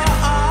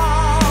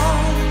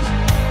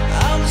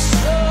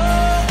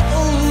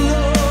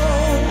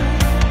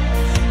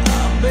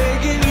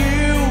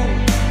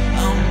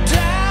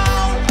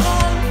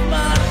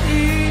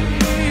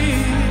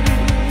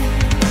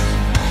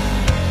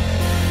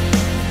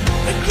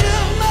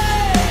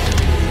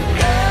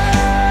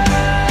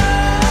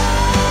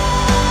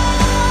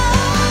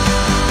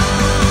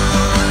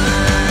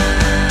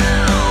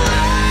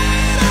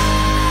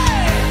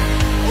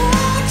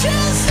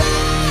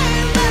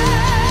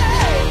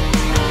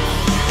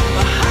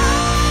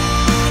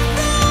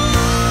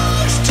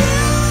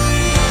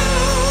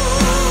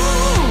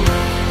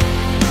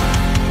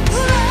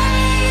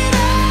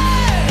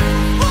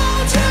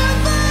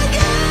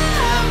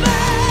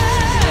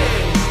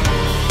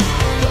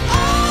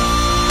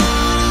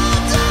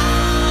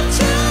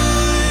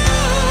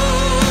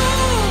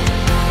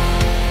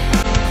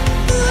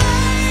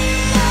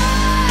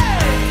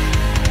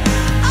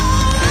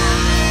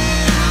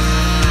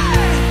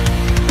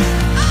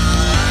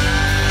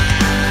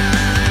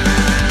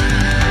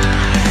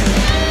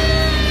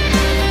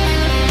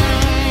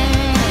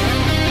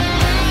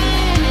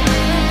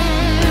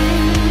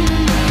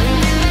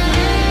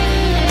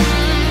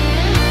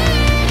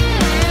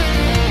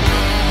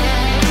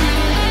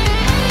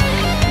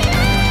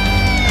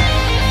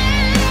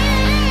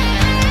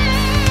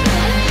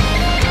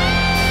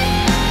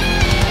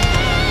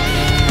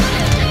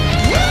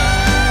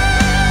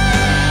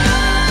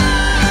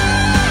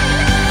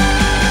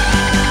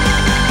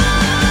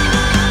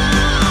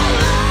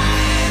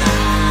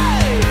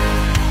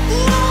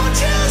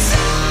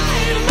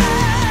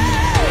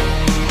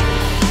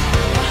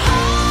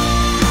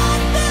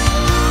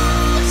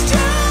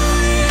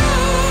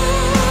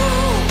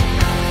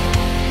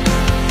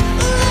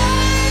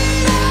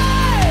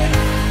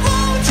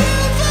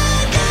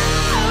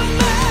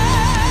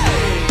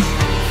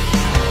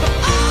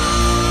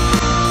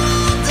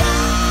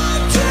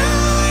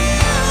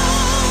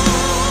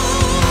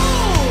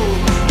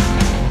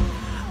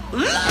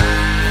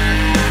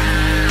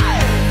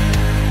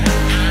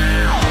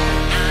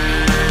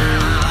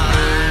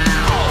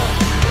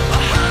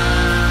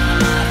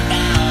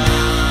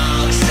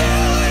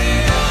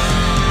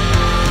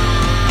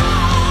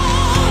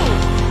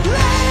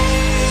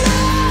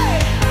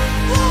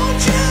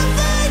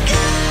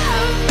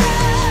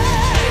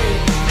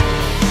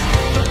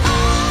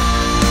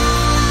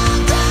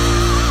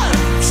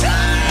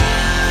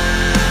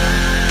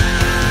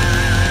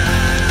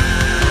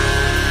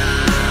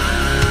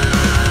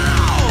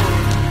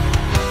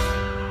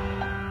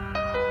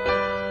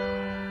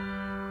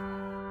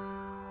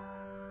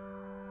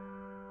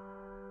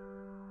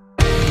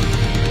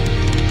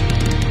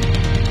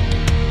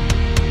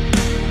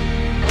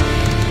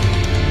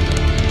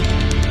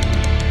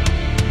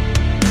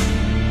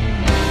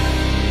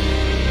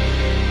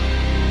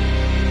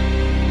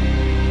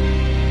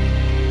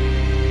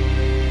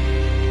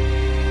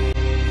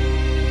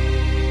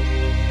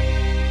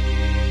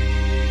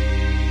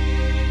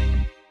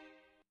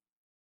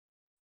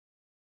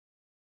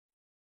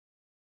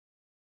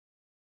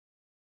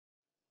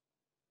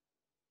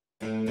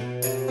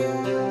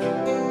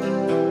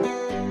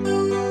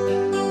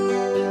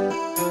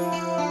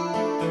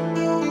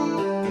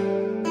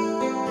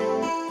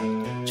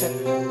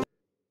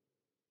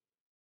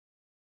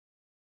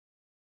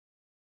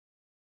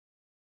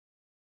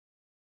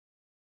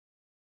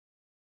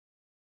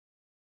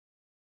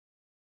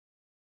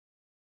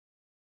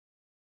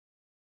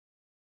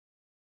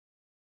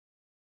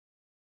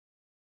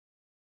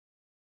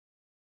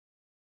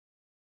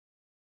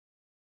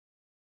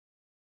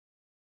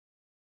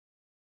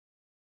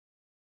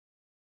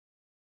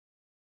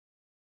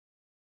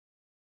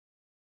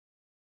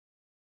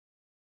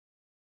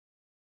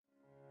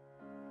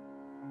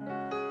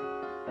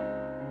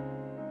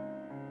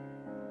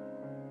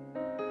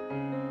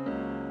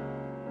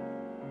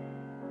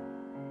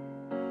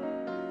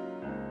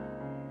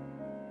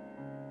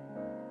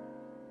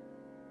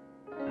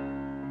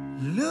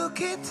Look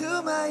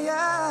into my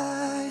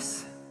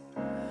eyes,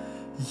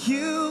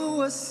 you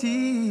will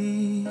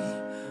see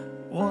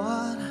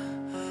what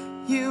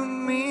you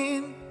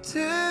mean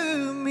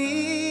to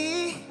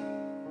me.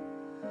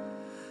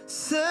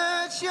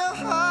 Search your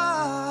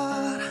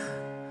heart,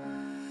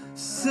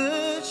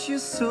 search your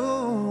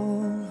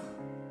soul,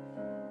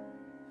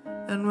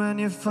 and when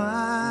you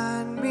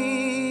find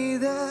me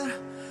there,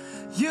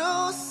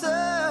 you'll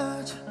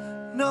search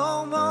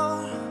no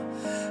more.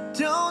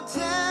 Don't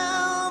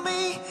tell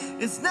me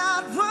it's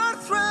not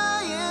worth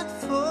trying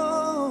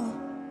for.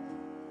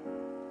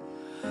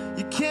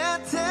 You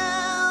can't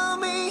tell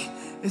me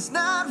it's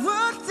not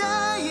worth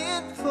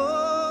dying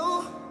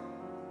for.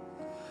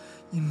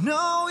 You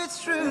know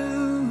it's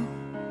true.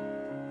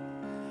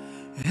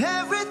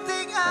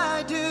 Everything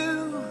I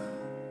do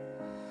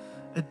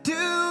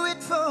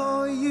it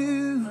for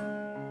you.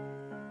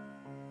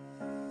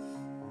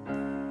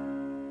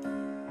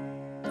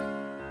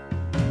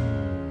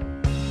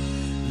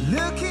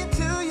 Look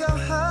into your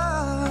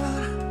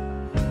heart,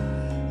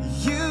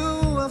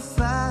 you will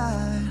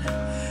find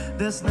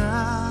there's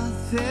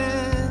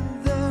nothing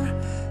there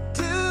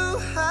to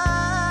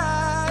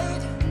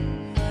hide.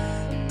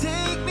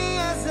 Take me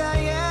as I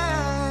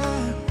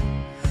am,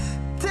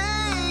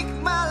 take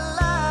my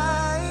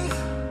life,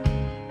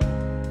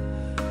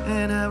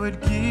 and I would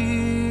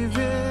give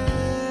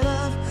it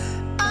up.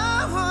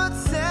 I would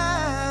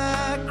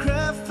sacrifice.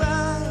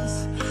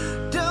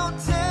 Don't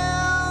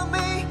tell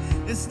me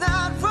it's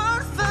not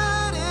worth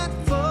fighting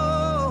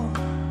for.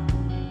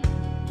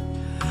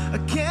 I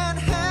can't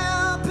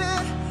help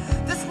it,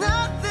 there's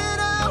nothing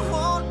I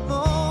want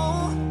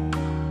more.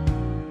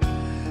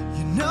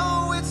 You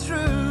know it's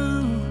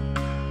true.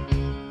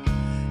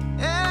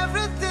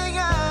 Everything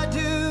I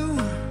do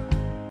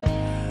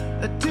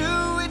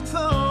it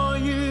for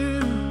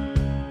you.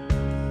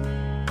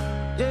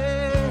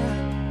 Yeah.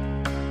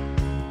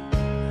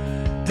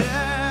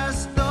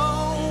 There's no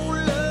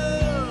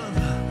love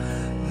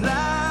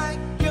like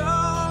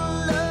your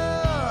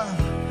love,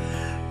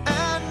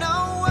 and no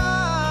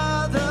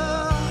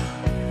other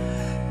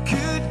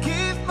could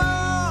give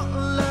more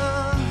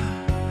love.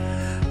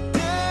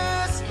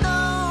 There's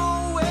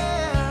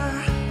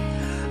nowhere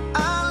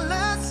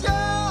unless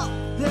you're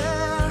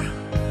there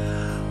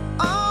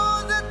all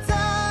the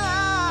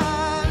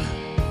time,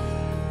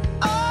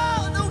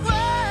 all the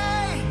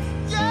way,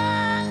 yeah.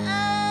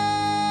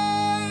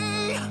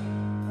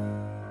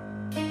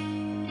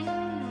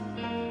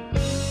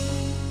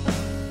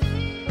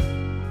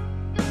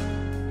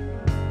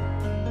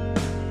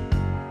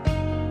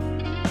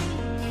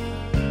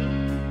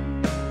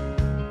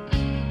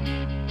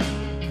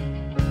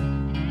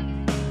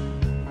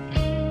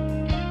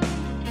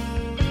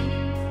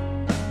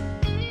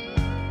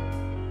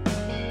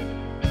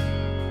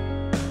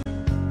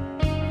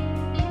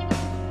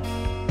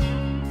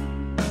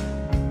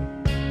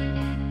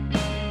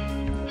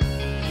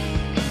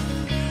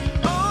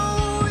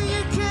 Oh,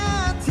 you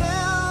can't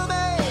tell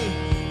me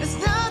it's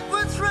not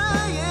worth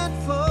trying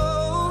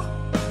for.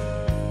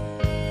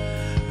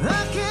 I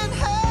can't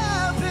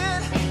help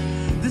it,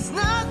 there's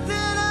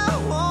nothing I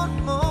want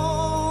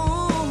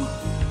more.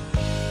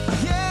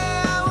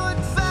 Yeah, I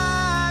would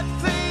fight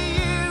for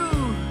you,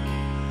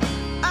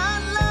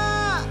 I'd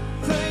lie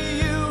for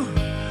you,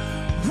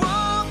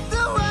 walk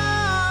the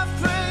wire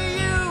for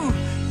you.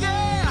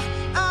 Yeah,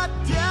 I'd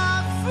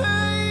die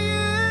for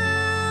you.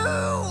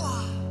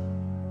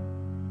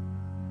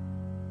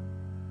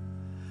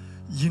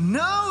 You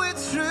know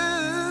it's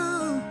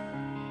true.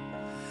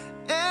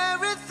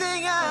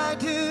 Everything I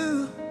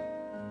do,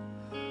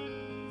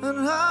 and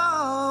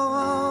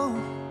how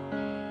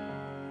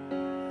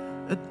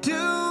I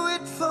do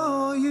it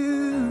for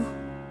you.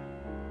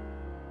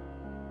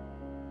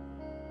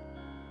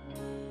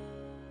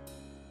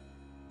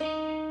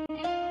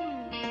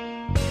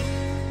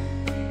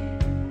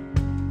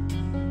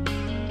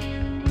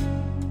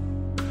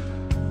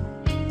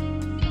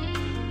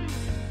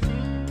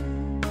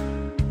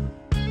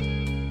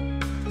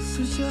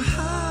 Search your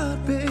heart,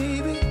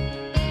 baby.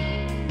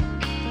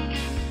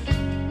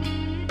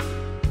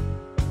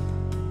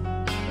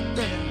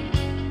 Yeah.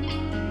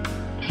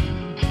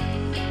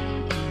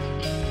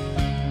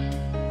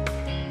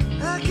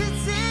 I can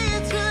see it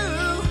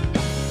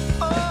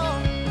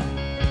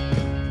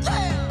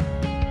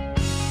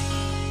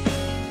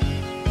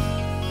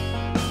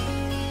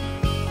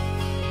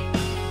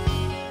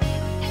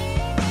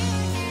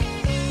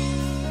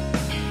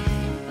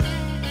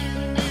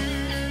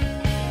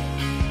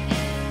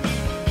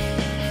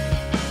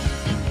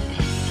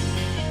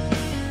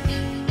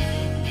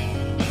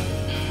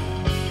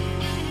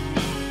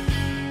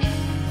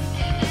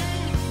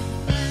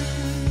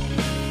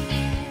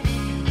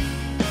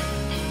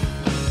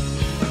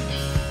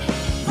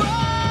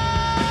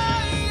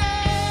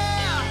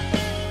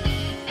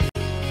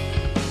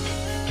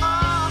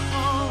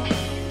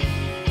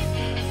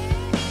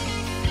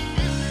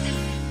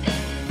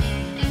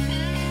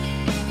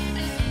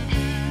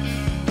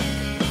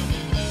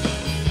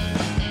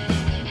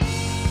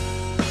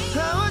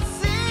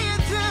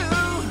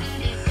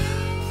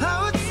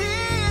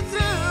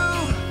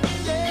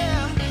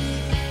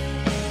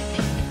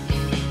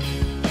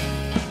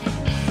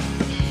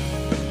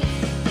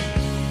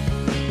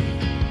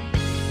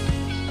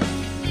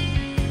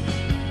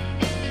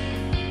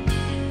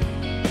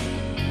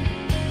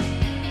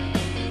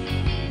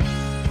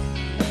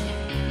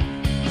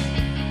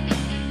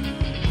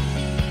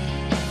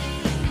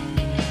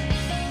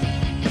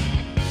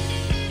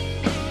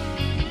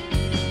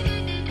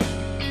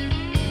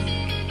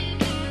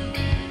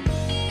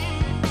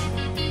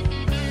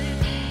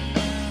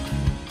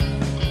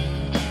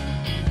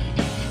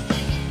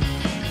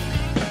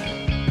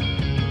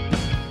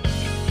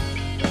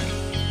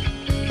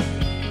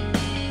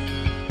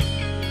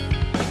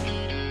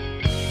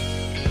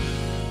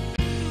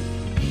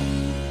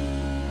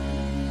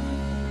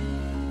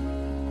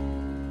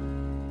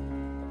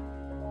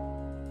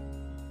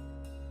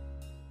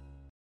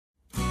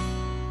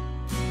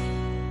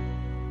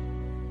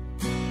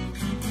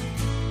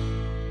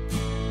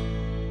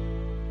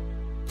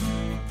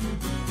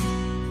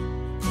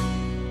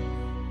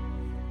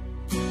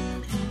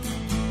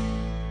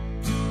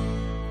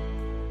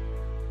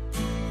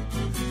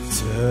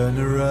turn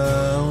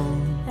around.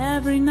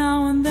 Every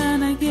now and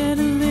then I get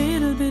a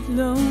little bit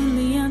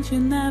lonely and you're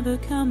never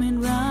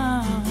coming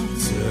round.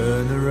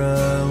 Turn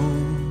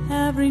around.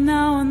 Every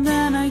now and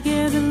then I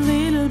get a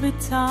little bit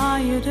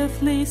tired of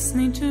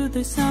listening to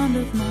the sound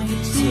of my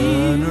tears.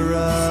 Turn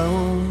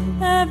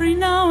around. Every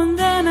now and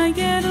then I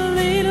get a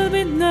little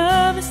bit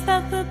nervous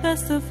that the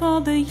best of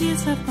all the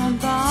years have gone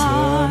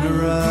by. Turn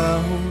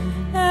around.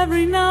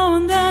 Every now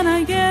and then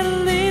I get a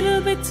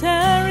little bit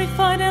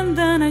terrified and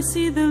then I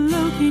see the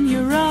look in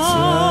your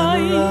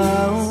eyes. Turn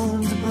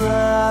around,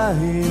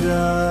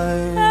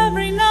 bright-eyed.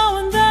 Every now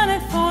and then I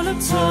fall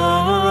apart.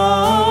 Turn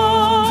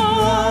around,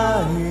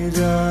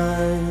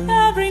 bright-eyed.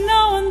 Every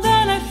now and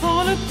then I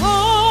fall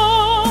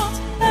apart.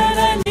 And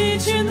I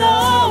need you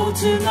now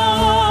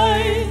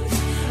tonight.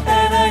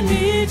 And I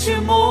need you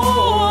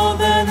more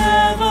than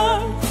ever.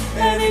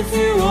 And if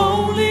you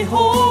only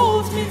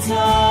hold me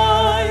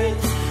tight,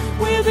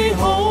 we'll be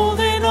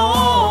holding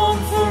on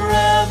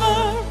forever.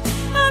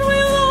 And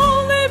we'll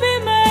only be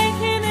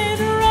making it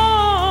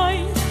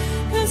right,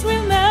 'cause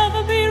we'll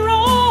never be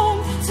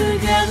wrong.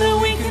 Together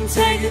we can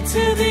take it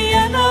to the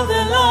end of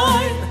the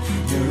line.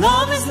 Your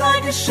love is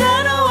like a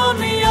shadow on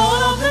me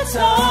all of the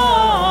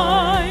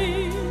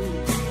time.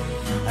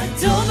 I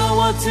don't know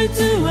what to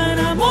do and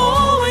I'm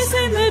always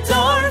in the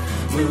dark.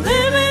 We're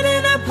living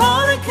in a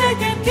powder keg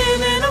and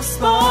giving off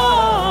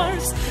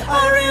sparks.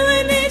 I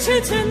really need you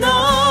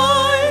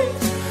tonight.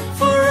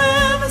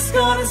 Forever's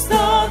gonna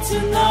start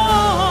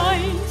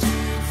tonight.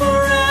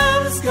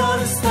 Forever's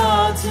gonna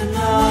start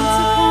tonight. Once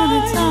upon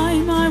a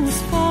time I was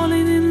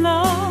falling in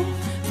love,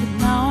 but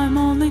now I'm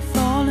only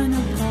falling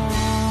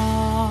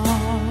apart.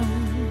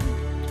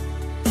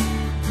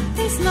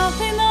 There's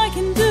nothing I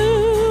can do,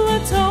 a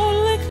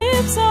total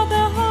eclipse of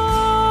the heart.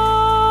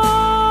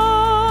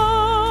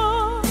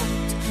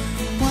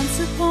 Once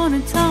upon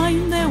a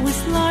time there was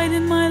light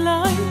in my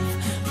life,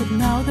 but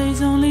now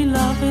there's only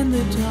love in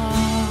the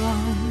dark.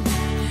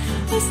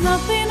 There's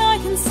nothing I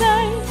can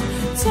say,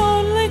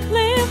 total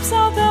eclipse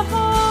of the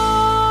heart.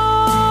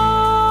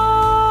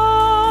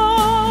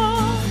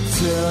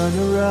 Turn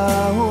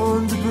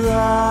around,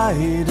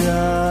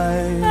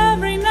 bright-eyed.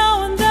 Every now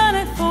and then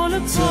I fall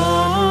apart.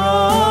 Turn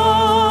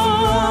around,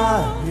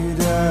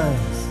 bright-eyed.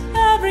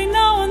 Every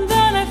now and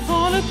then I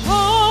fall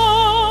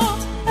apart.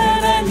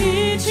 And I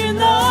need you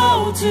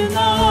now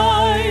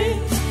tonight.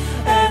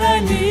 And I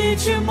need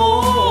you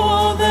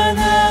more than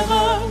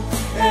ever.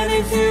 And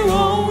if you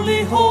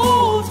only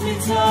hold me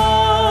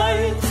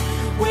tight,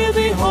 we'll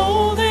be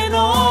holding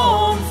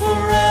on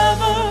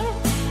forever.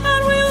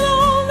 And we'll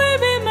only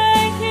be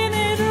making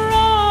it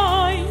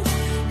right,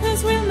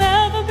 'cause we'll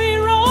never be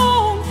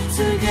wrong.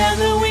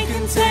 Together we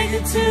can take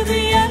it to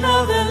the end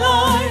of the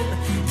line.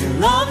 Your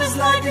love is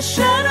like a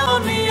shadow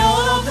on me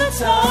all of the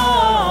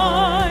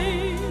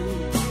time.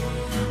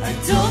 I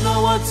don't know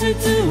what to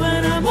do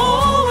and I'm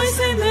always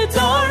in the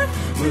dark.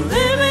 We're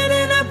living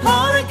in a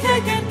powder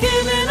keg and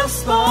giving off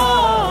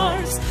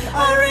sparks.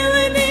 I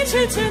really need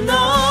you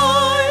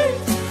tonight.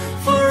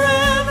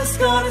 Forever's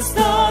gonna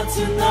start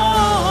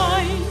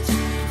tonight.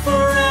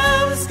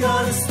 Forever's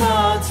gonna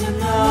start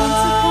tonight.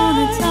 Once upon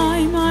a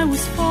time I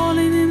was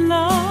falling in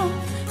love,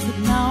 but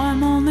now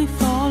I'm only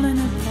falling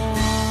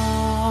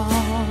apart.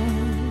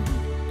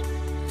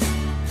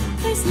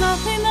 There's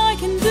nothing I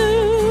can do,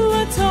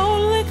 a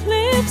total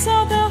eclipse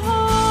of the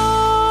heart.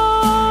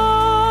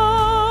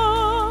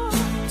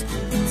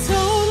 A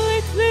total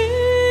eclipse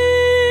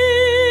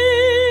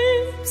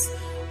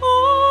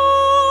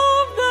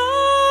of the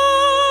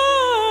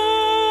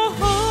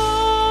heart.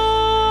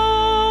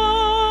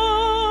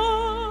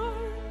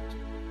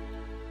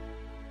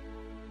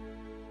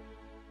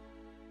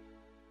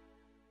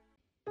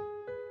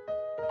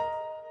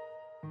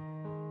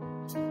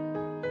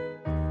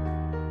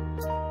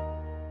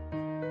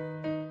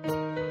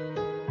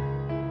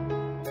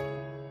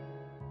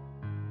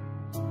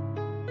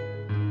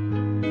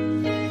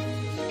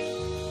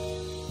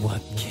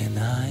 What can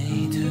I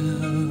do?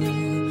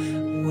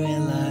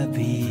 Will I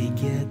be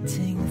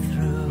getting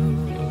through?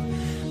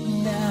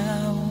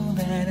 Now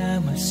that I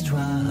must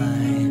try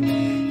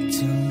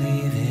to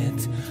leave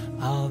it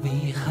all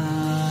behind.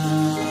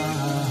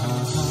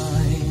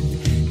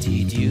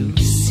 Did you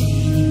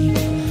see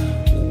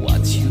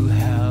what you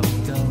have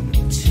done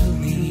to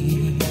me?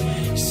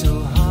 So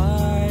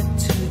hard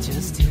to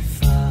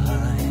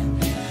justify.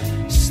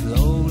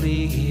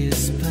 Slowly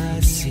is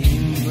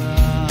passing by.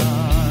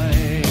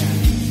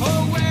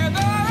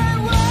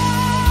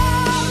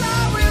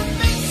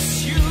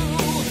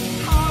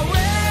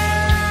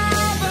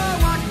 However,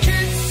 I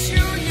kiss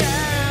you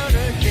yet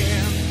again.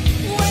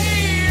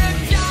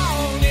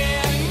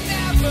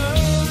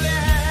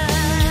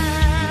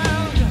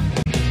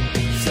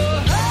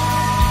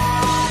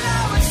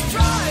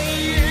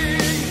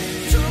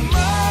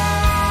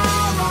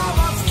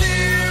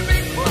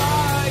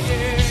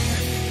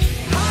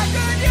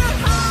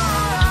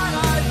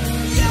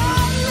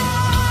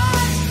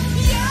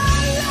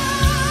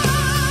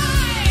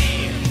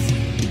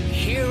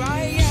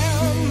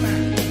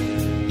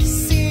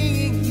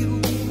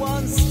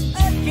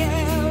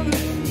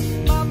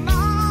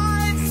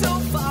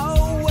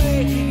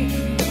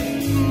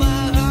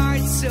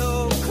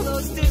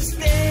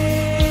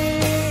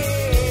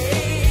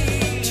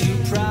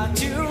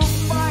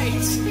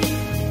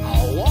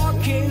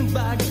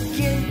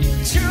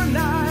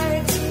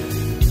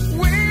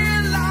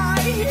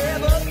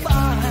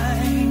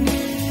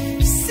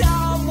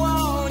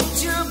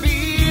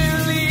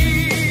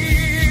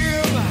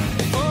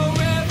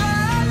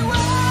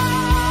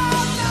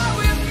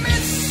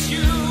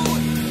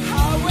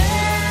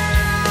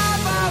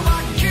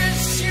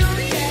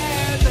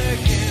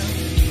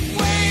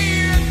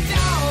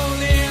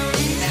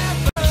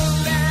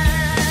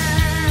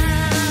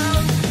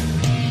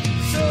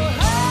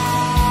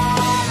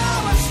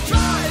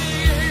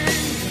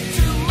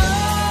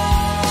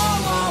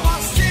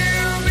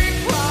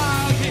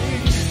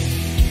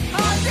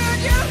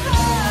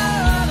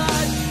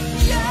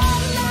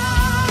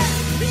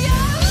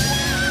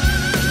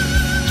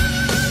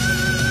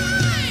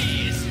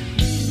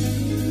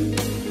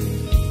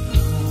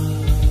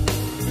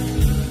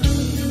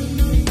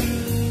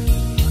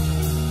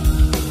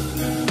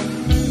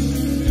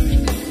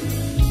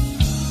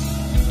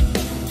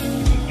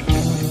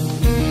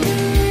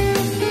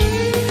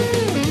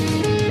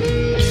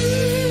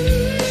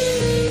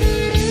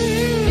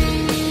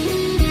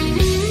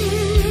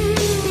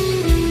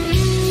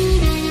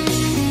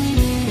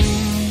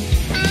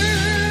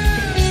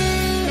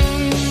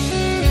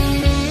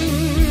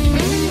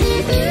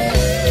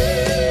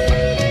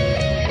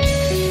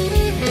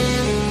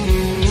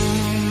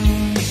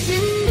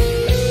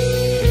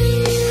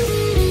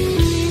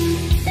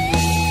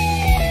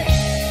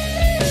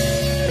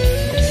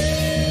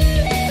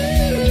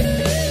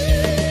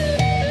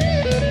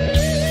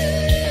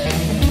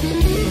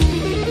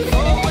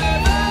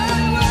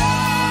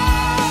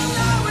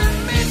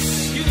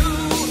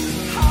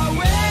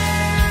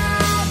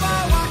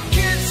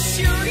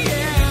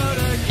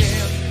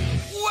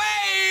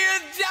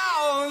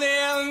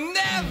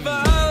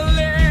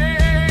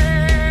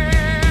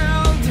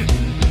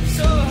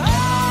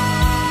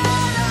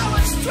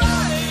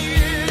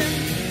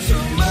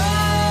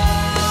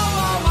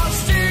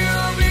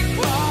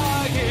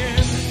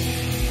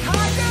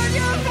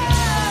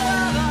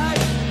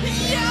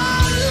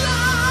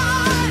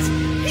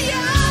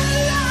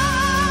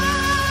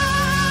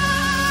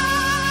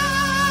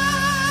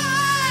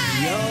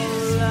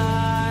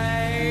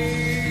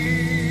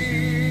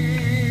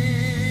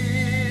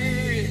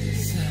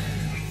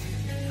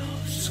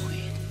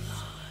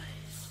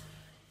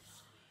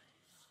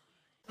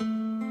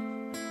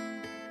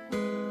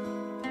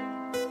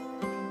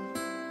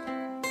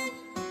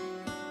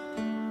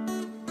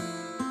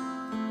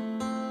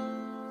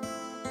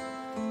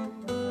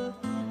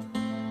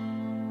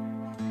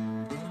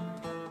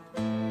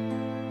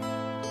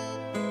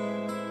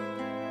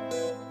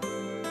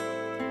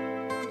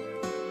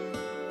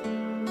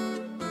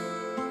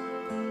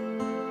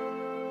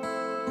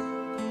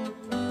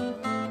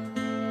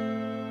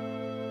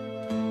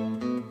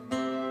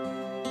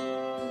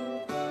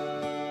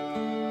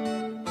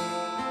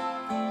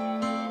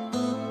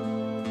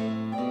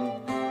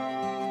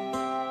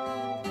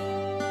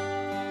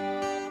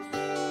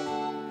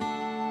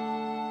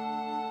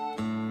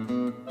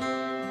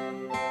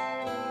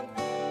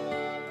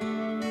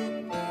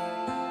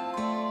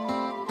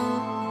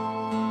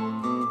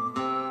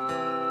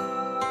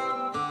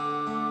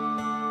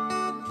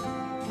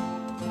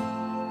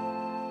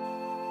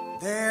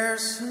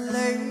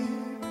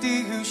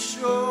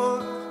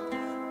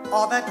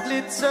 All that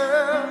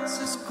glitters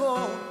is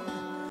gold,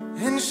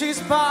 and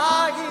she's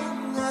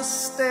buying a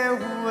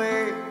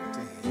stairway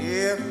to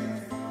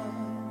heaven.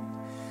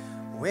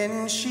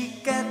 When she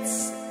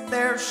gets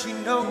there, she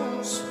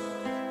knows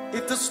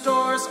if the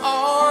stores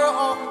are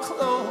all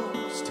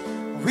closed,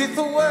 with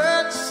the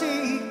word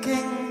she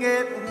can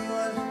get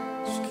what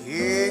she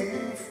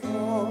came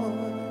for.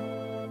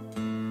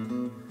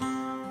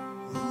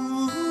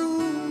 Ooh,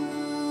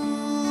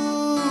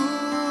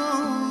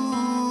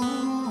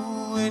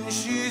 and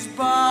she's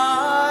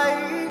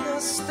buying a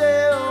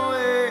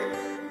stairway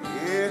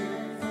in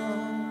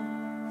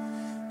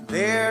front.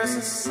 There's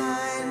a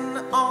sign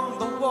on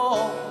the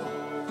wall,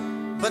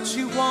 but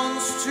she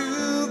wants to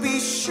be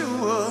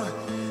sure,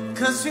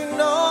 'cause you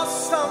know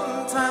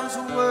sometimes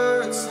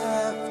words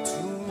have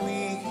two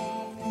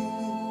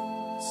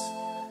meanings.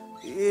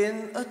 In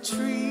a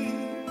tree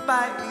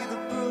by the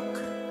brook,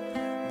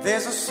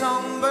 there's a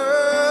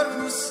songbird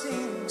who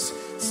sings.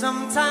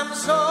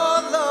 Sometimes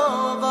all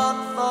of our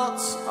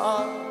thoughts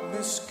are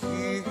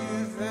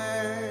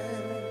misgiven.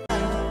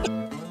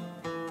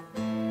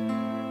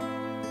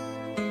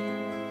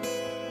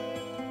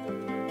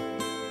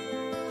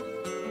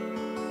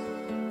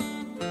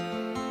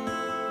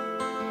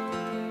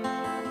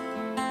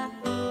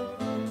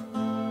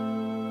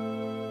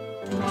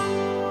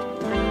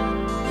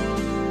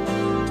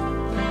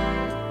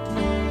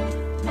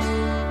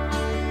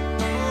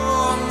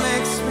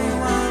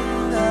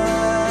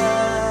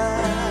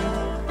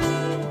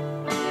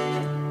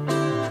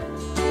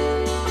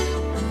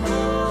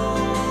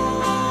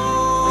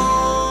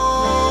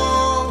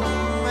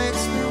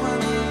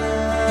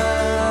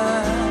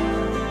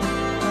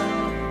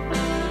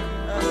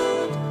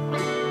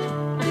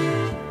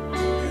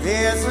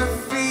 There's a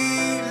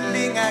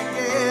feeling I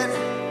get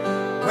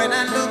when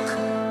I look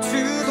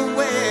to the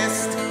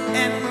west,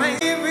 and my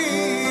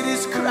spirit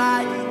is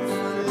crying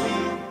for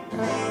leaving.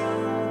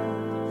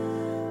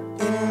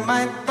 In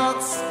my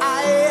thoughts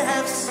I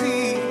have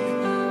seen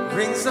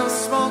rings of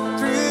smoke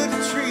through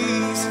the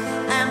trees,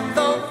 and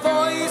the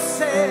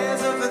voices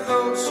of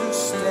those who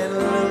stand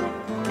looking.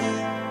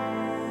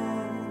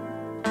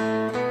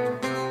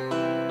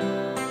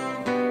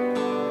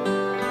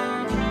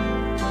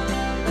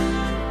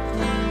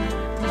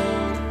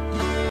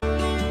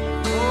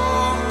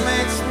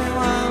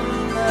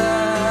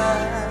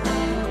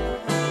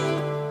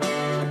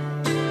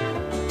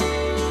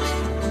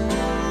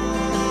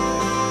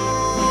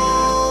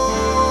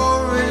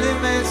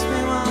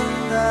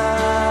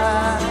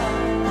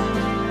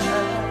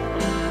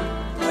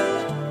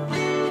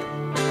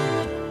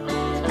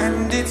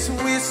 It's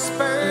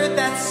whispered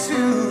that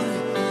soon,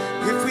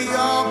 if we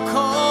all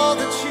call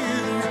the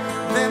tune,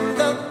 then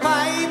the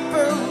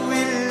piper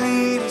will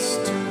lead us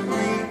to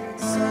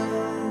reason,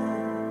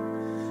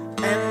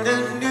 and a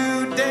new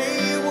day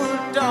will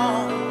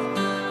dawn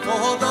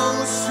for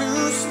those who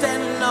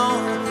stand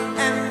alone,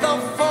 and the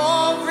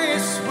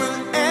forest will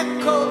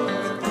echo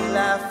with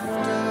laughter.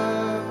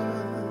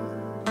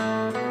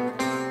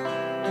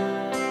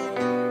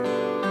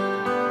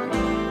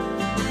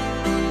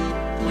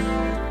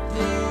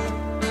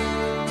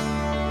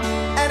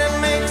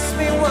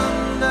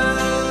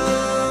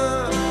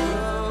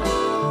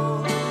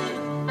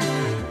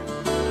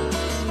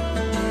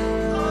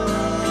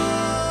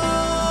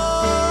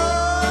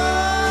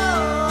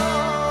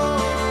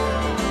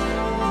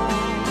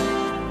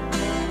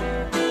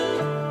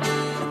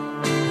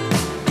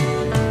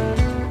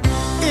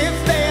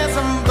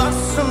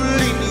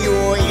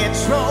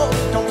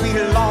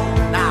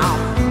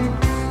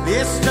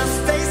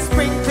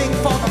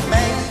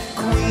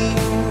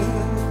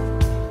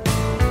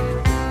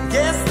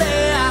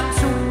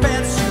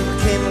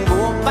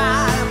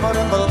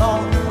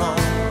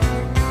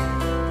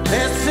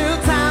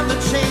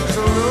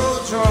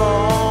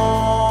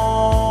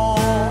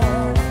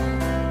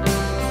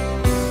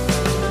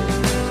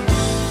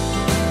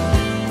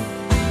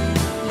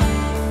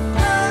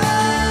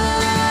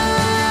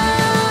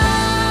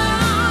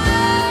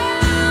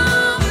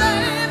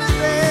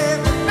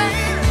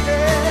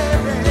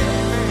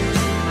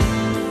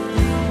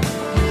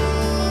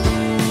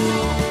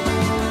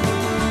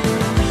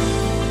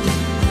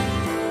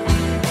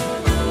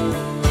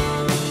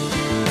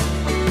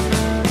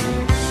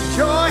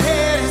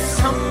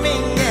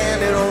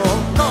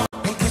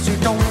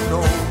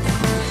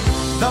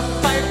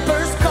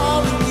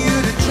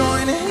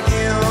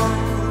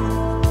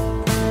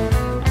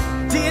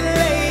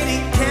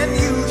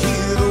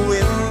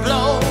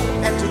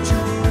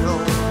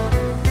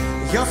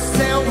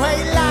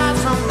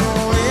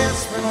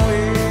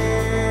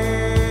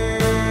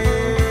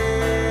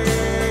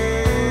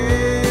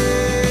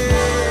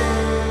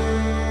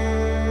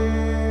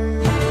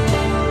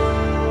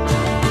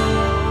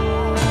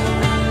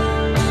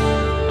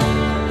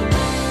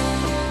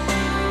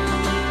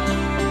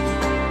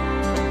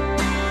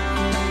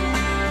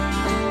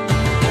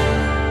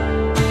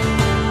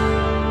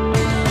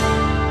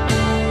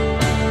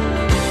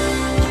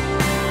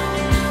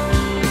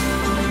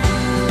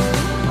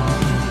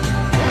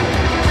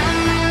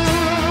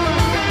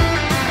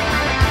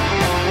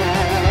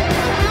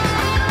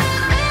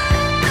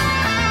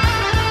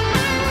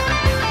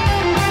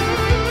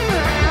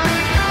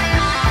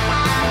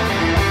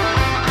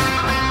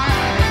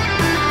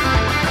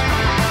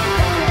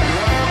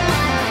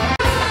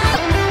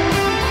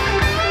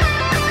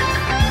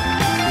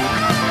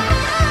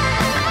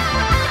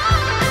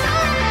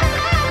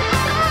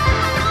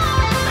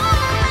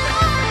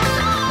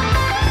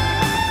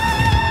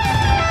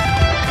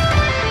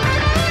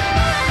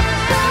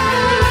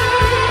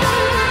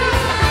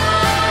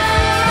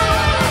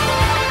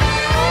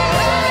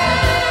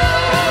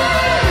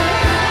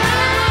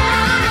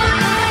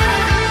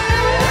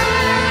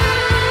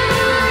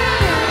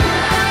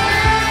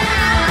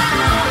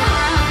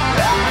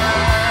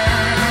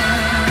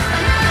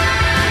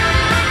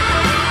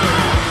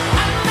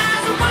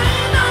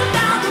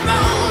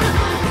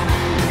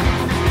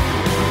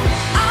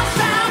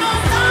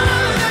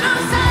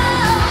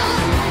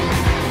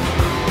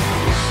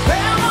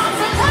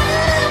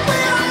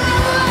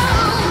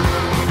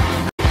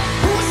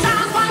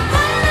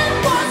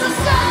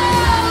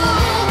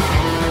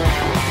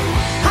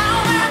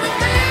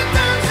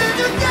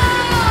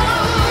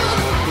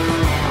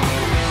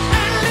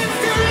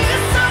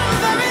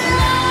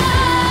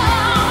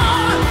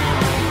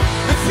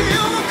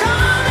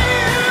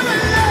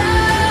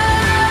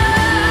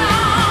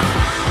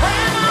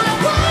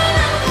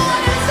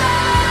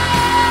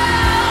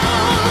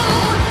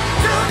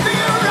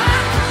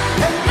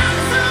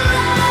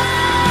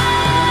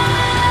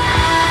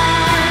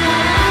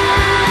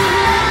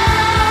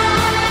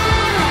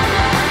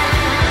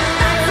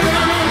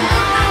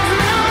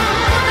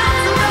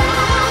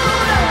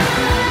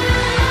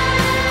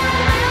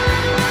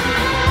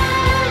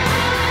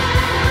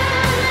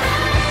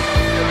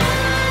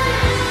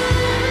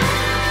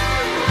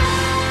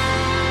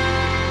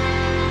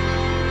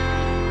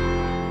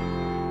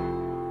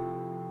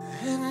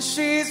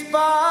 she's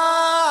buying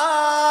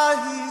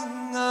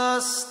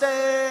a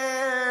stairway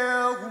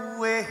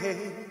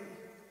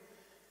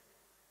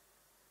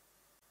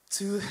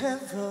to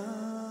heaven.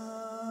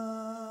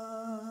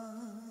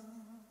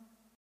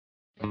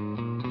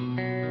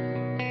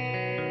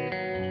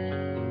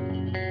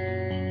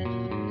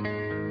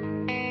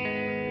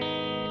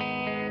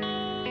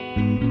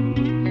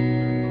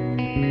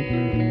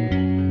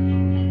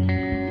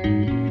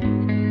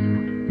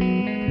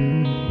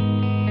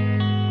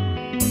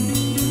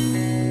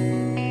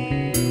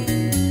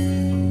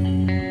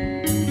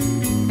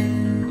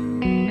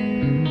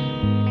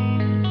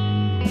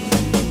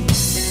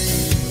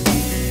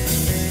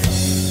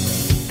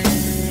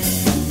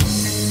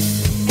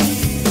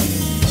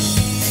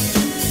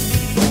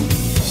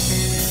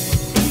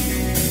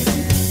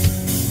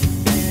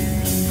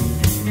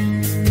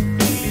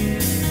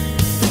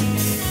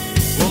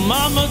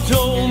 Mama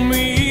told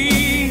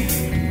me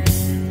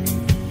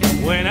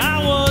when I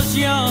was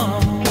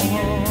young,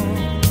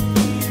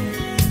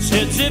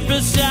 said sit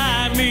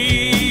beside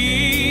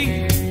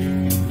me,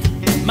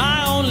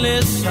 my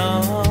only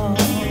son,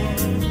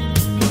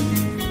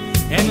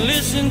 and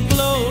listen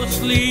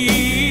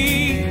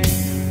closely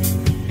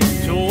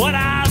to what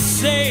I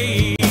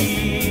say.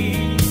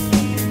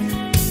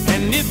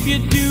 And if you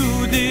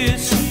do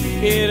this,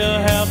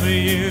 it'll help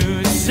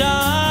you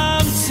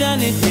some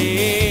sunny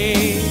day.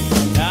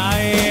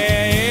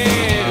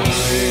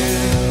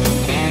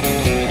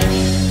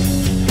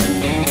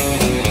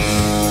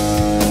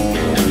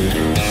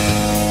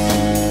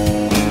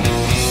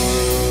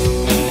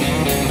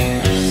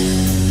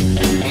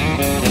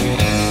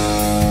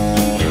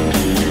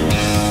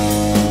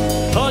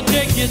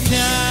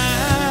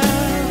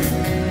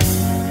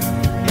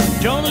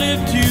 Don't live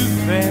too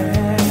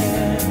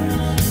fast.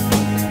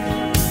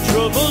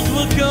 Troubles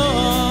will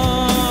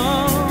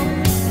come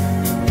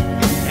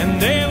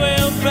and they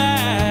will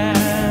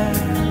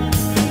pass.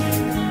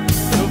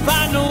 You'll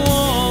find a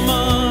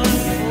woman,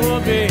 oh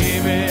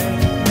baby,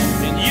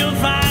 and you'll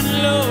find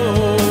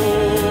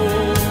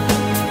love.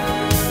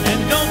 And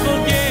don't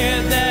forget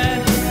that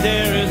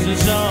there is a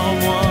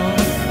someone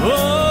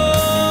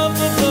up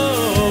above.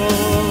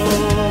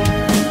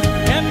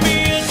 And be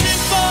a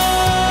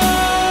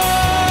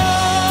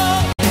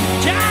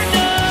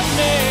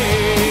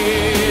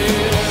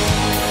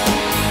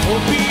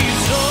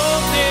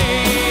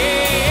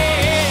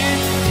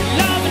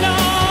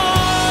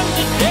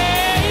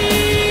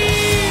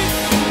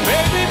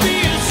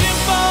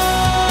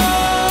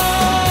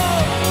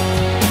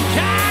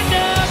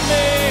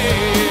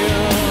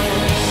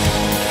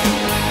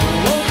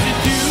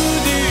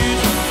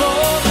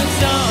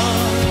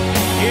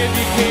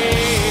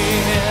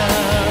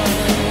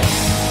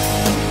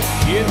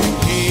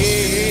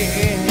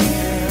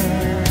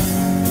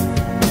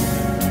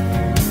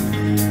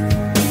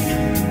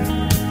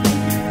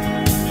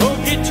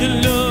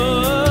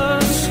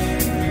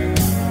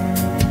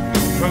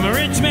from a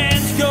rich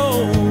man's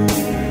gold.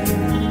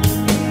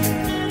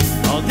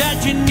 All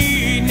that you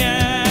need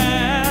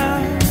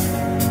now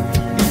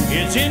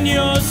is in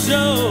your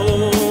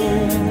soul.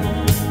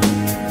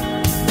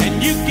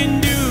 And you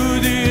can do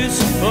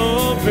this,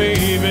 oh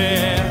baby,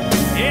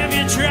 if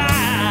you try.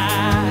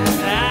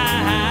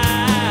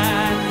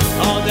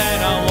 All that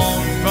I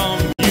want from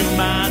you,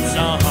 my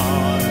son,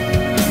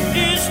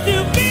 is to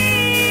be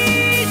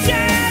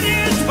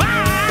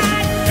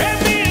satisfied and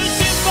be a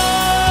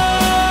simple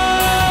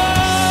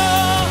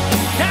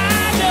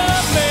kind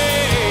of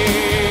man.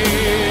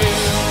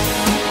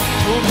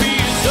 Will be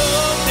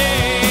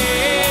someday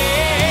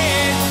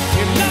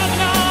if not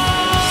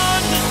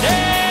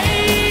today.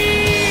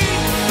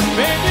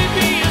 Baby,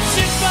 be a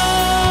simple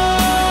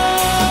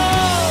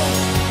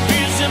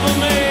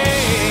man.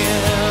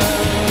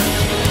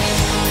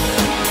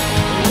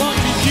 Won't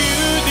you do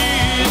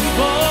this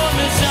for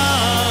me,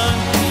 son,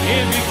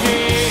 if you can?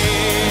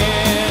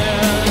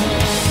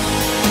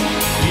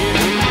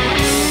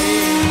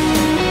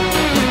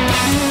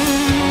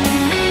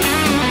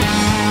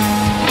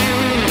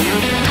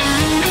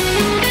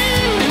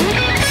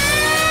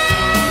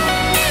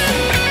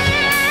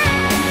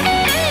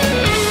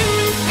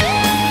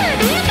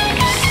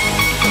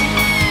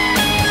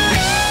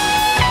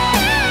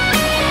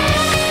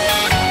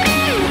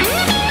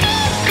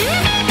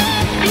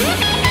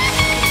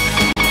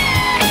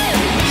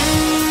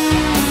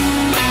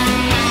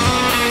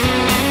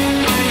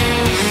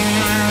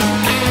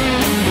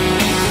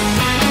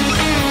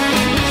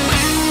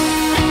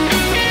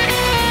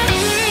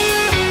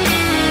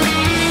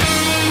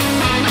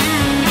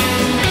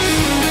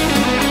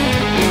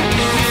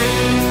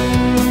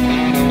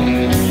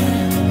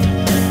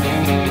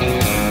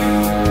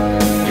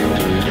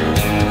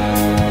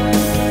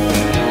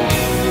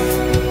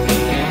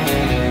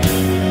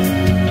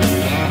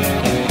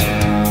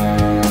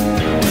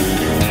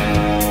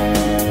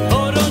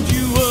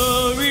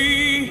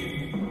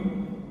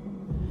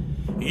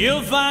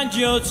 You'll find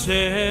yourself,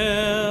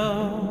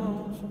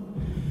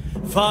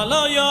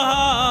 follow your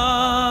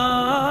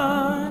heart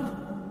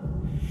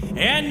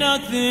and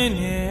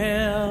nothing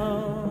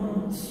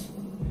else.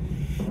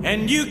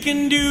 And you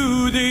can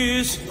do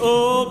this,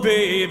 oh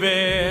baby,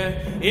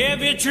 if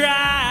you try.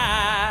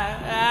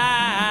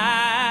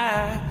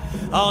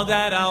 All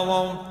that I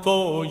want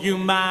for you,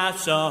 my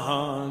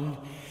son,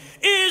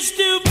 is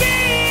to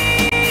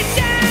be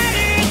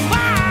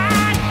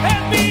satisfied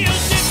and be a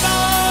simple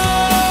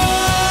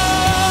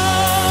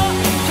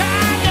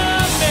kind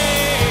of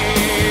man.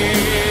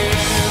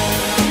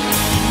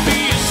 Be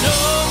a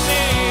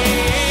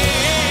soulmate,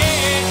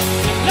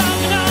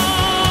 loving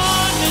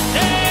on the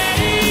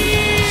day.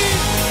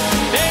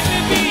 Baby,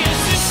 be a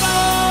simple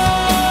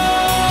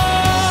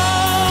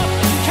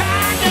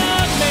kind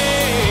of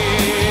man.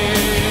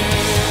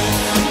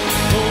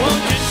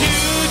 Won't you do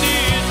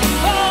this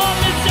for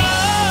me,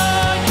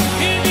 son?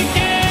 If you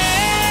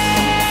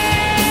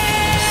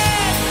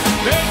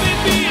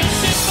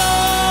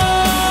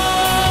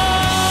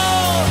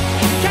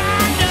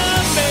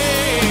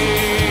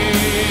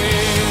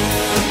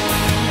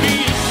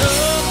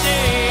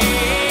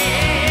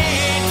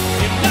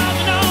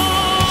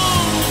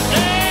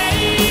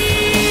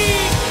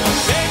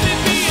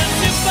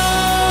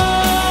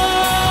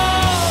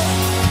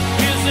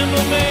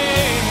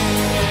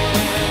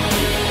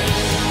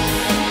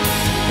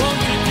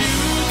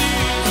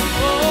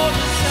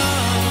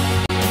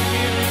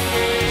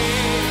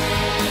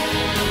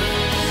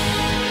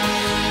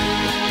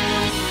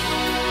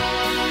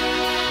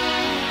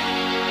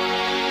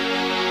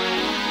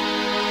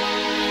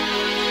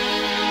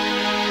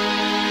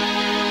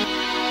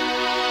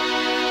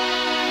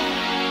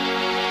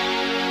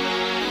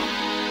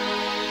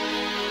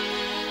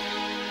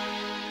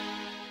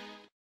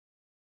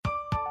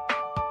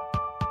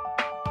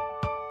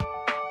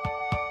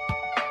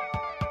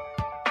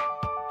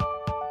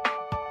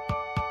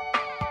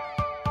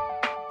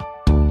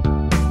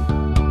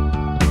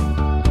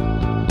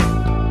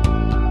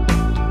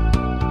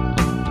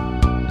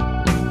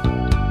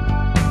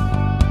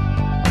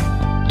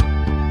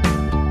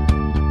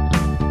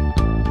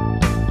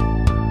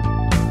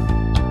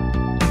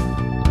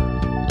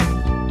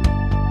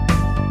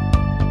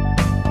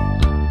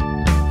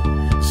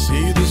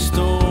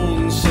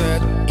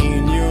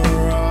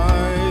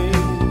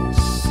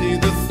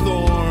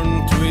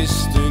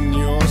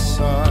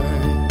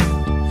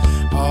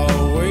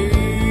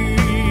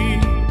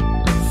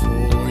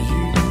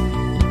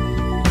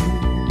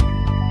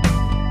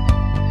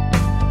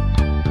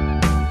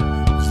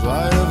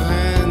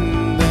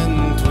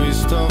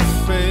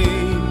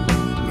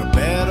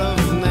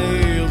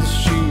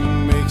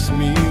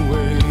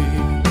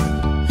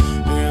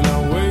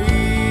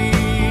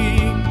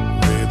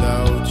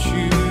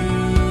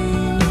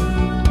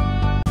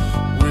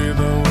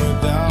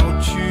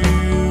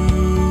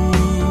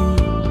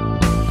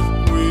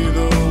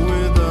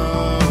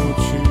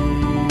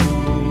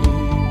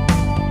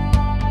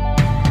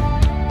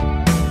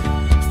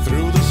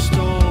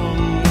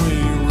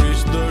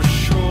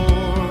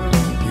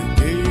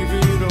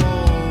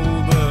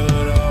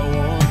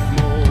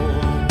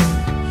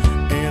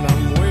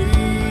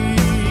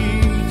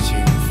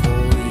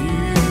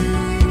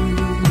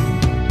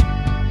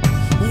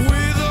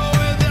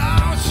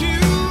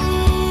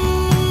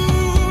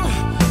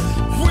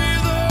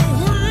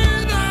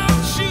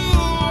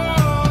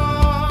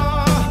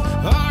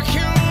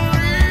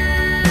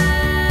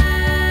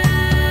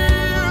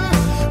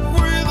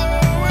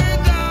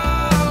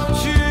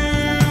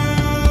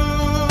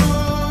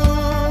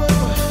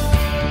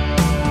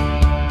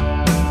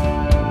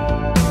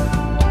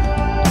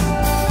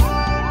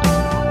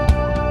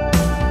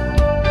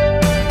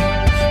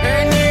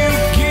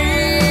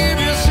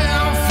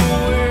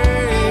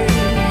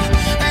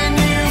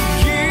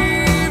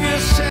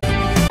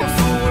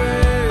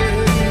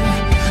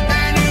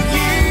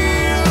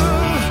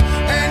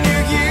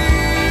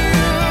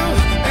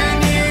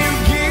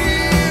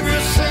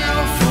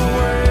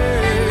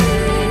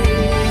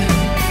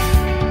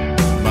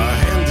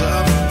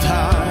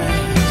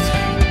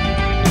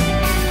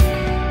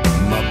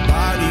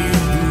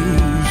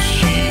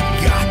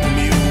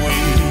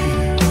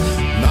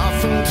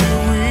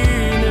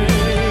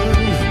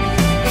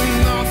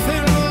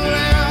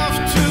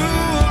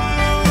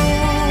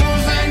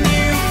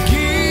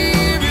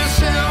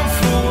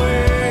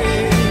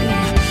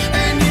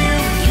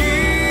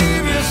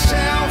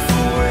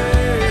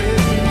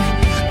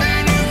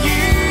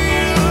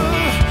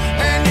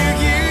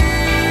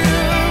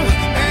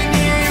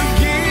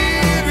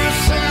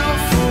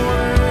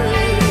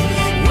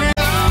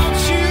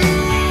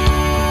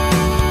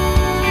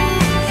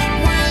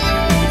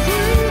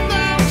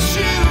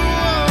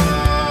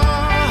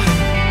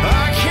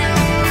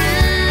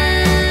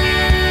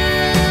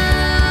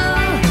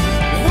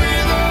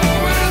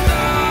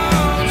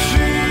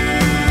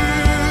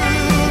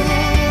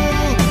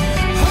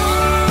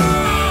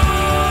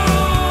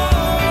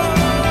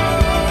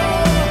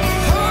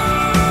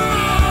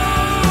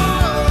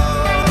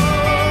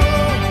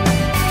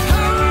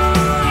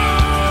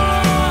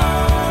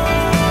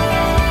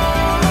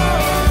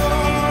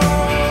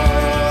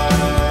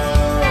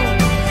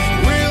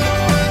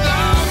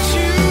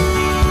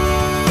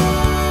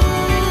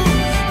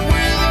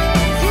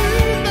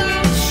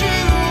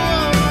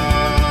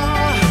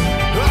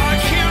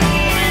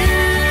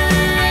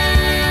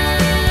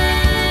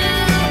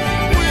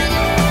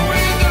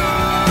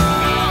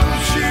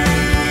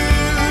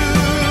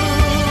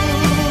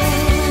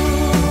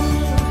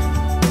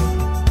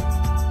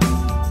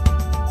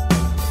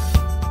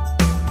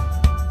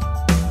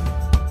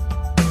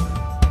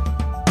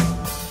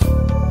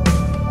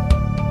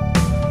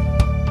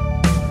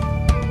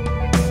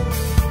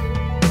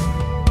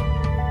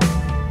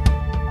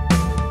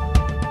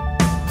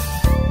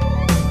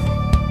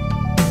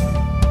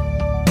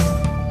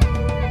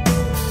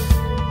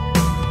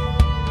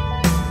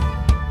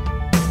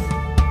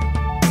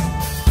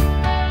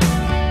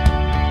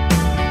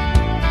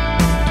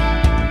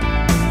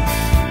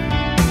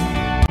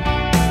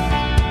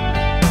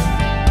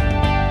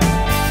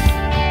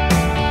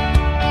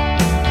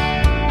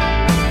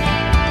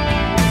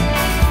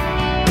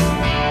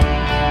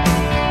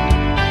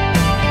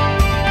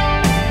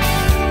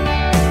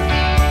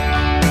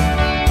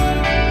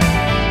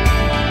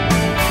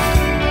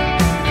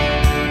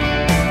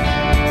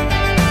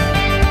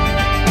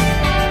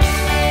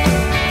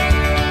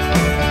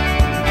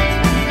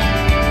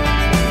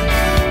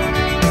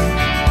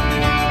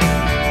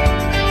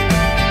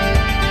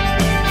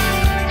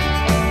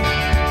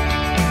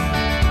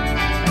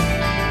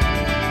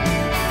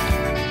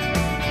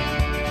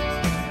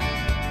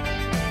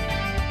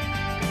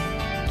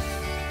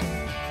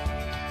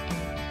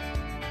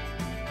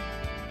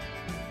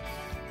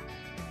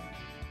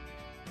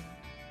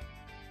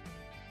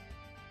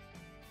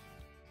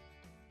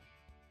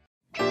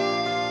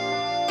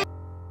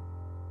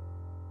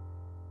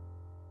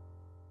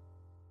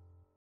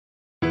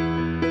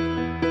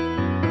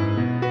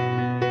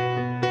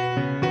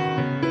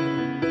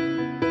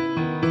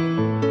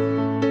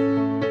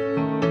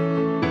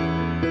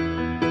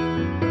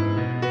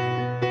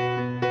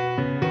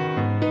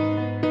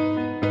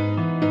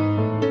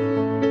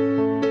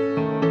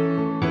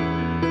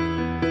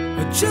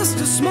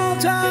just a small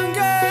town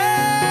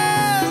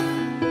girl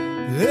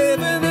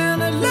living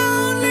in a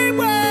lonely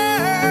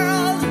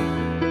world.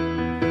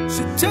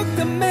 She took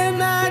the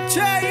midnight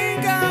train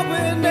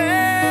going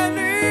anywhere.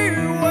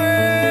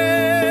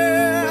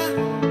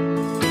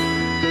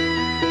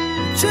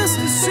 Just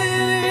a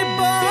city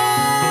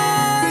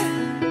boy,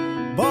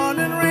 born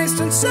and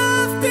raised in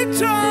South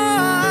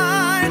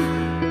Detroit.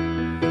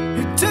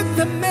 He took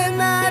the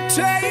midnight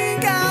train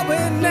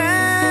going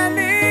anywhere.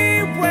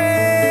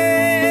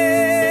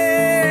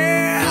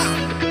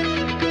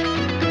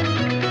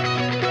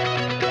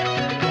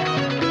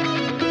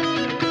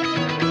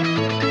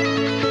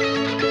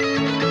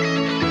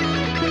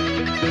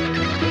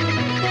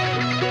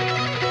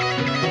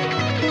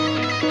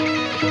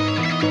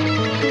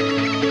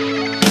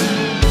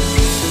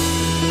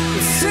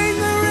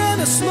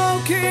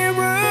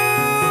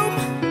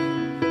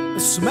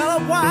 Smell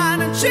of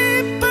wine and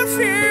cheap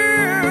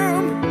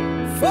perfume.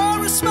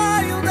 For a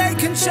smile they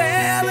can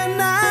share the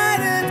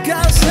night. It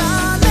goes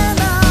on and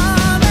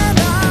on and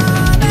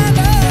on and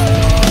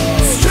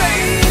on.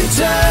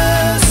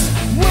 Strangers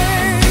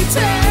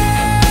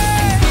waiting,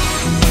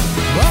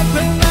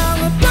 open on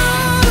the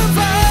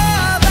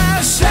boulevard.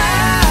 Their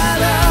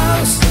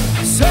shadows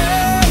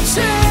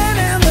searching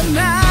in the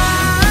night.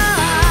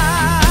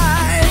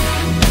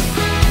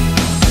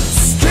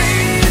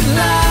 Street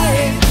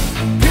light,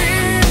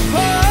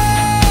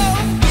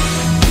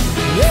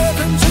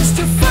 living just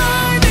to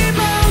find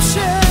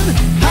emotion,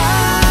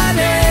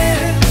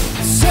 hiding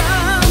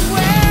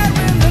somewhere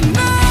in the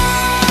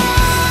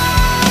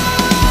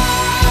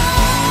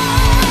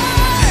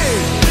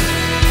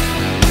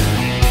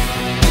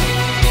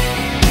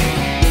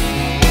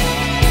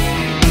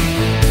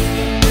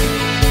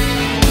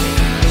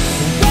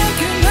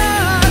Working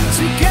hard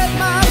to get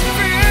my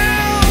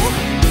fill.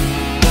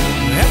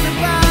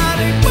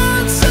 Everybody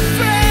wants a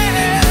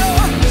thrill.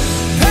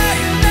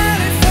 Paying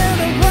anything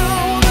to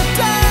roll the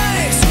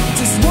dice.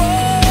 Just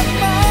one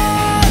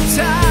more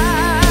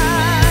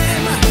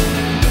time.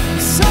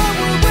 Some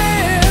will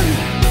win,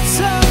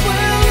 some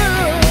will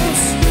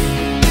lose,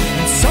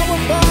 and some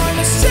are born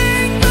to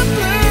sing the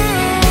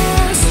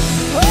blues.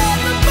 Oh,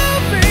 the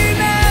movie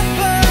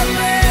never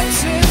ends.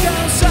 It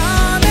goes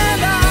on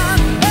and on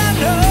and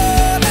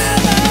on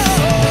and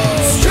on.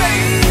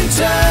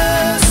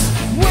 Strangers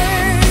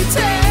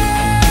waiting,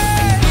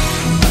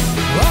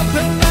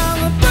 open on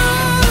the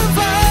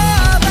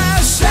boulevard.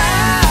 Their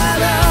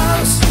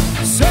shadows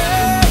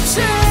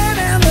searching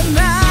in the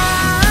night.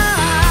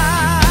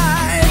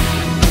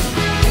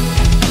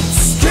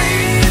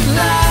 Street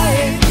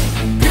light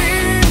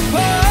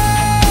people,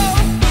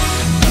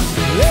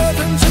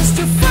 living just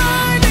to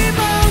find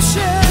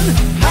emotion,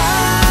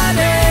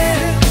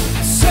 hiding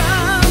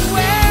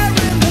somewhere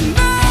in the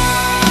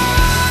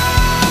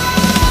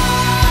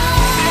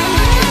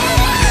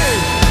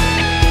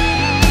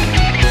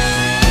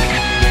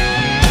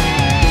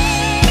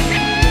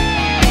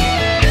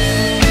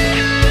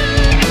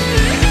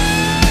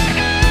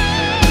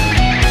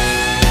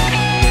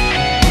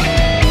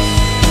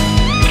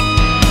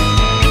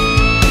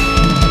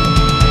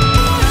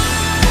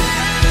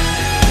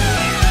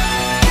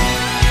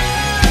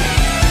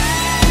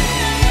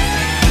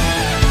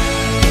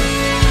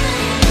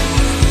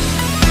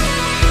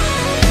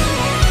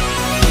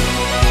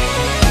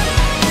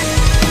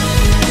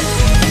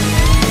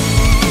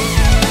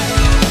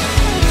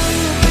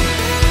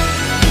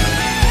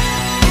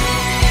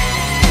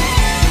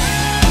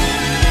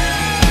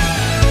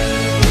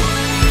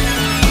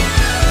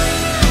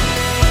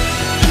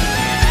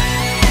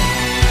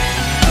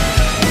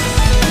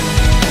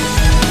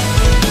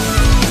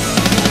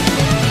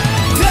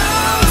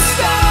Don't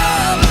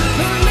stop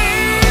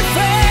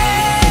believing.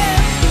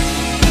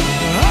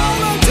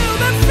 Hold on to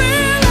the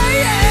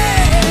feeling.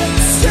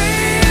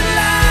 Street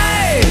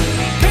light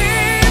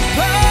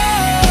people.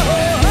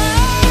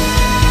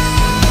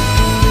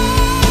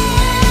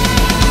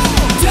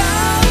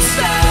 Don't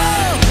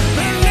stop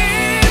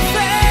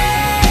believing.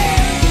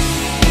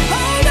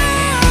 Hold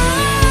on.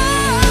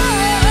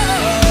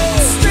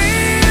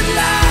 Street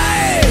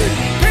light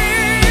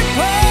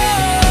people.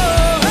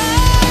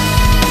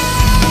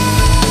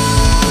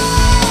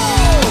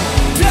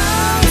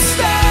 Don't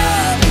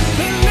stop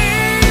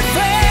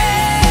believing.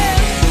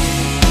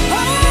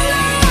 Hold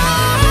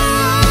on.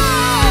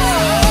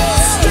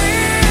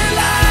 Street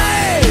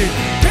light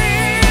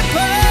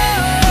people.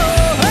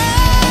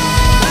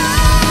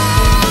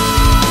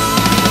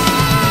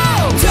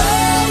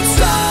 Don't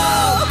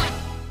stop.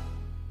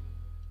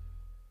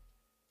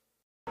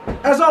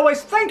 As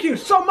always, thank you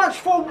so much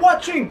for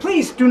watching.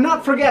 Please do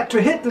not forget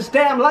to hit this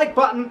damn like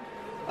button.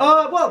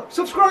 Well,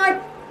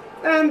 subscribe,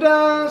 and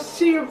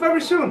see you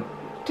very soon.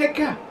 Take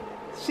care.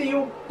 See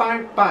you.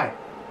 Bye, bye.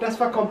 Das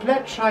war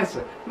komplett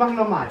scheiße. Mach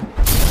nochmal.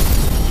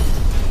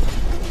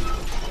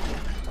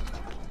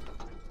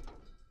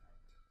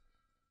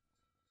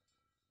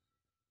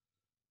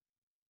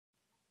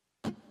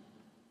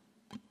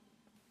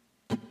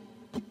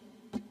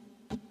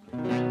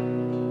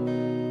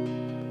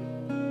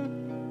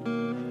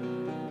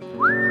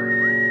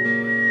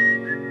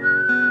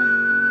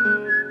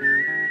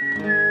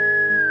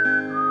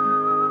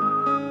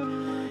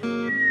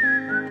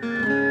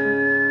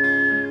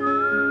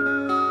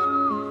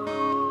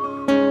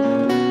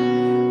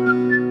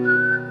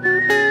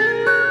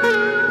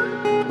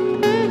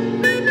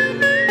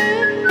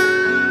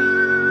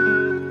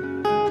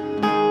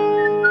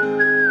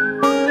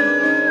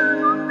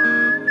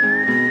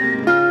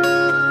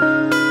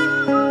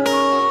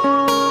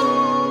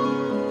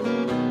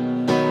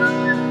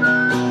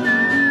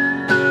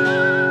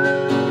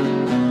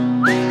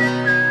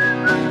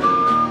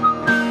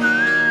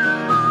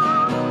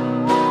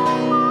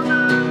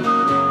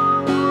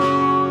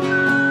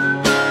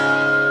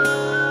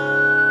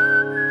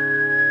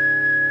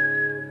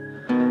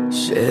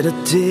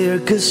 dear,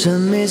 'cause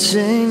I'm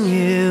missing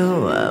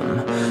you.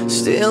 I'm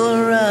still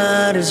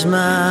alright to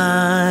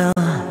smile.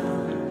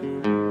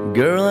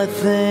 Girl, I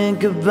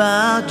think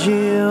about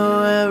you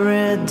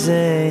every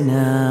day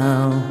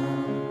now.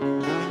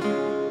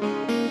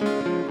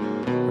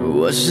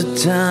 Was a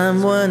time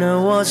when I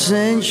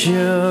wasn't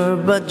sure,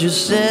 but you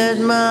set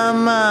my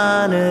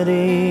mind at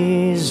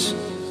ease.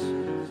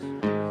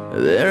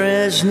 There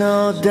is no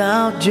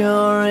doubt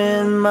you're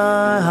in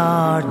my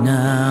heart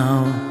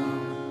now.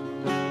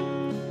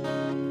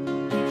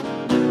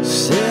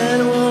 Said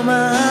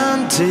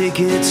woman, take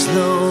it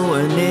slow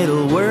and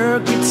it'll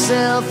work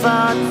itself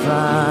out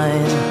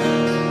fine.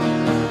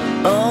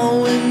 All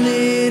we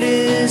need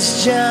is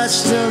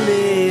just a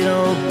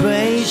little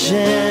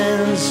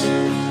patience.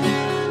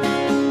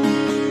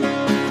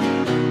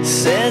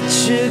 Said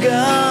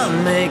sugar,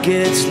 make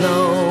it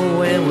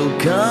slow and we'll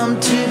come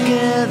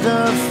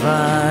together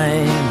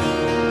fine.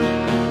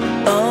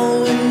 All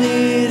we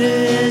need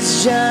is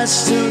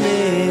just a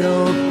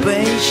little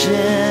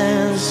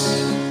patience.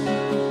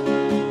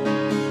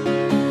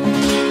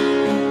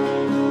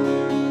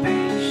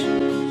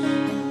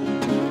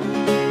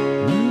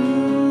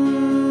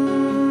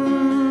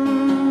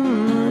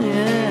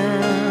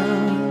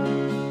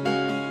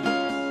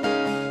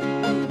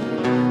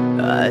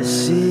 I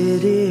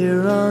sit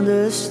here on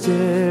the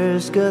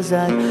stairs 'cause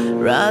I'd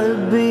rather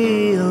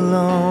be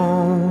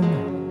alone.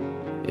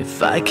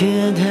 If I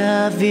can't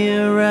have you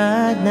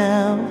right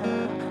now,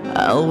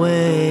 I'll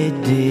wait,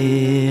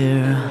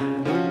 dear.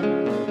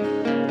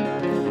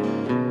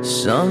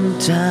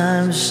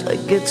 Sometimes I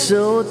get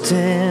so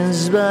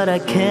tense, but I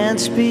can't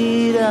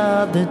speed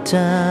up the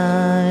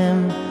time.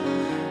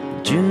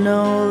 But you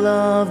know,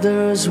 love,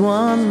 there's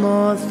one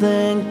more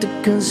thing to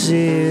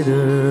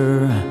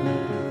consider.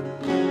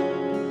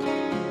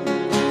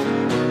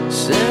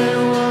 Said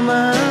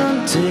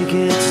woman, take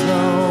it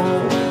slow,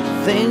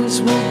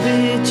 things will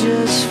be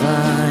just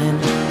fine.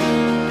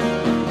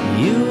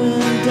 You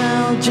and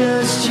I'll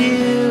just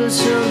use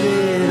a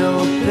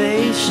little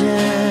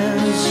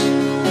patience.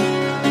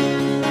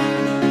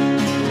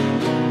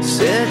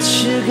 Said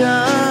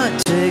sugar,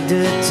 take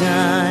the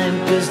time,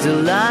 'cause the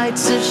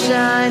lights are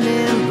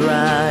shining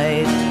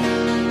bright.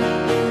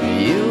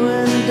 You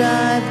and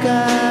I've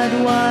got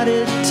what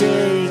it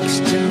takes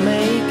to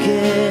make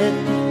it.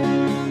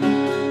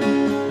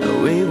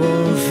 We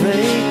won't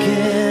fake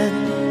it.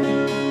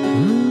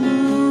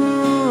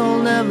 I'll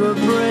never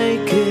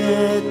break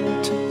it,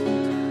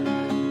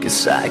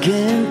 'cause I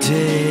can't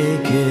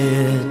take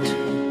it.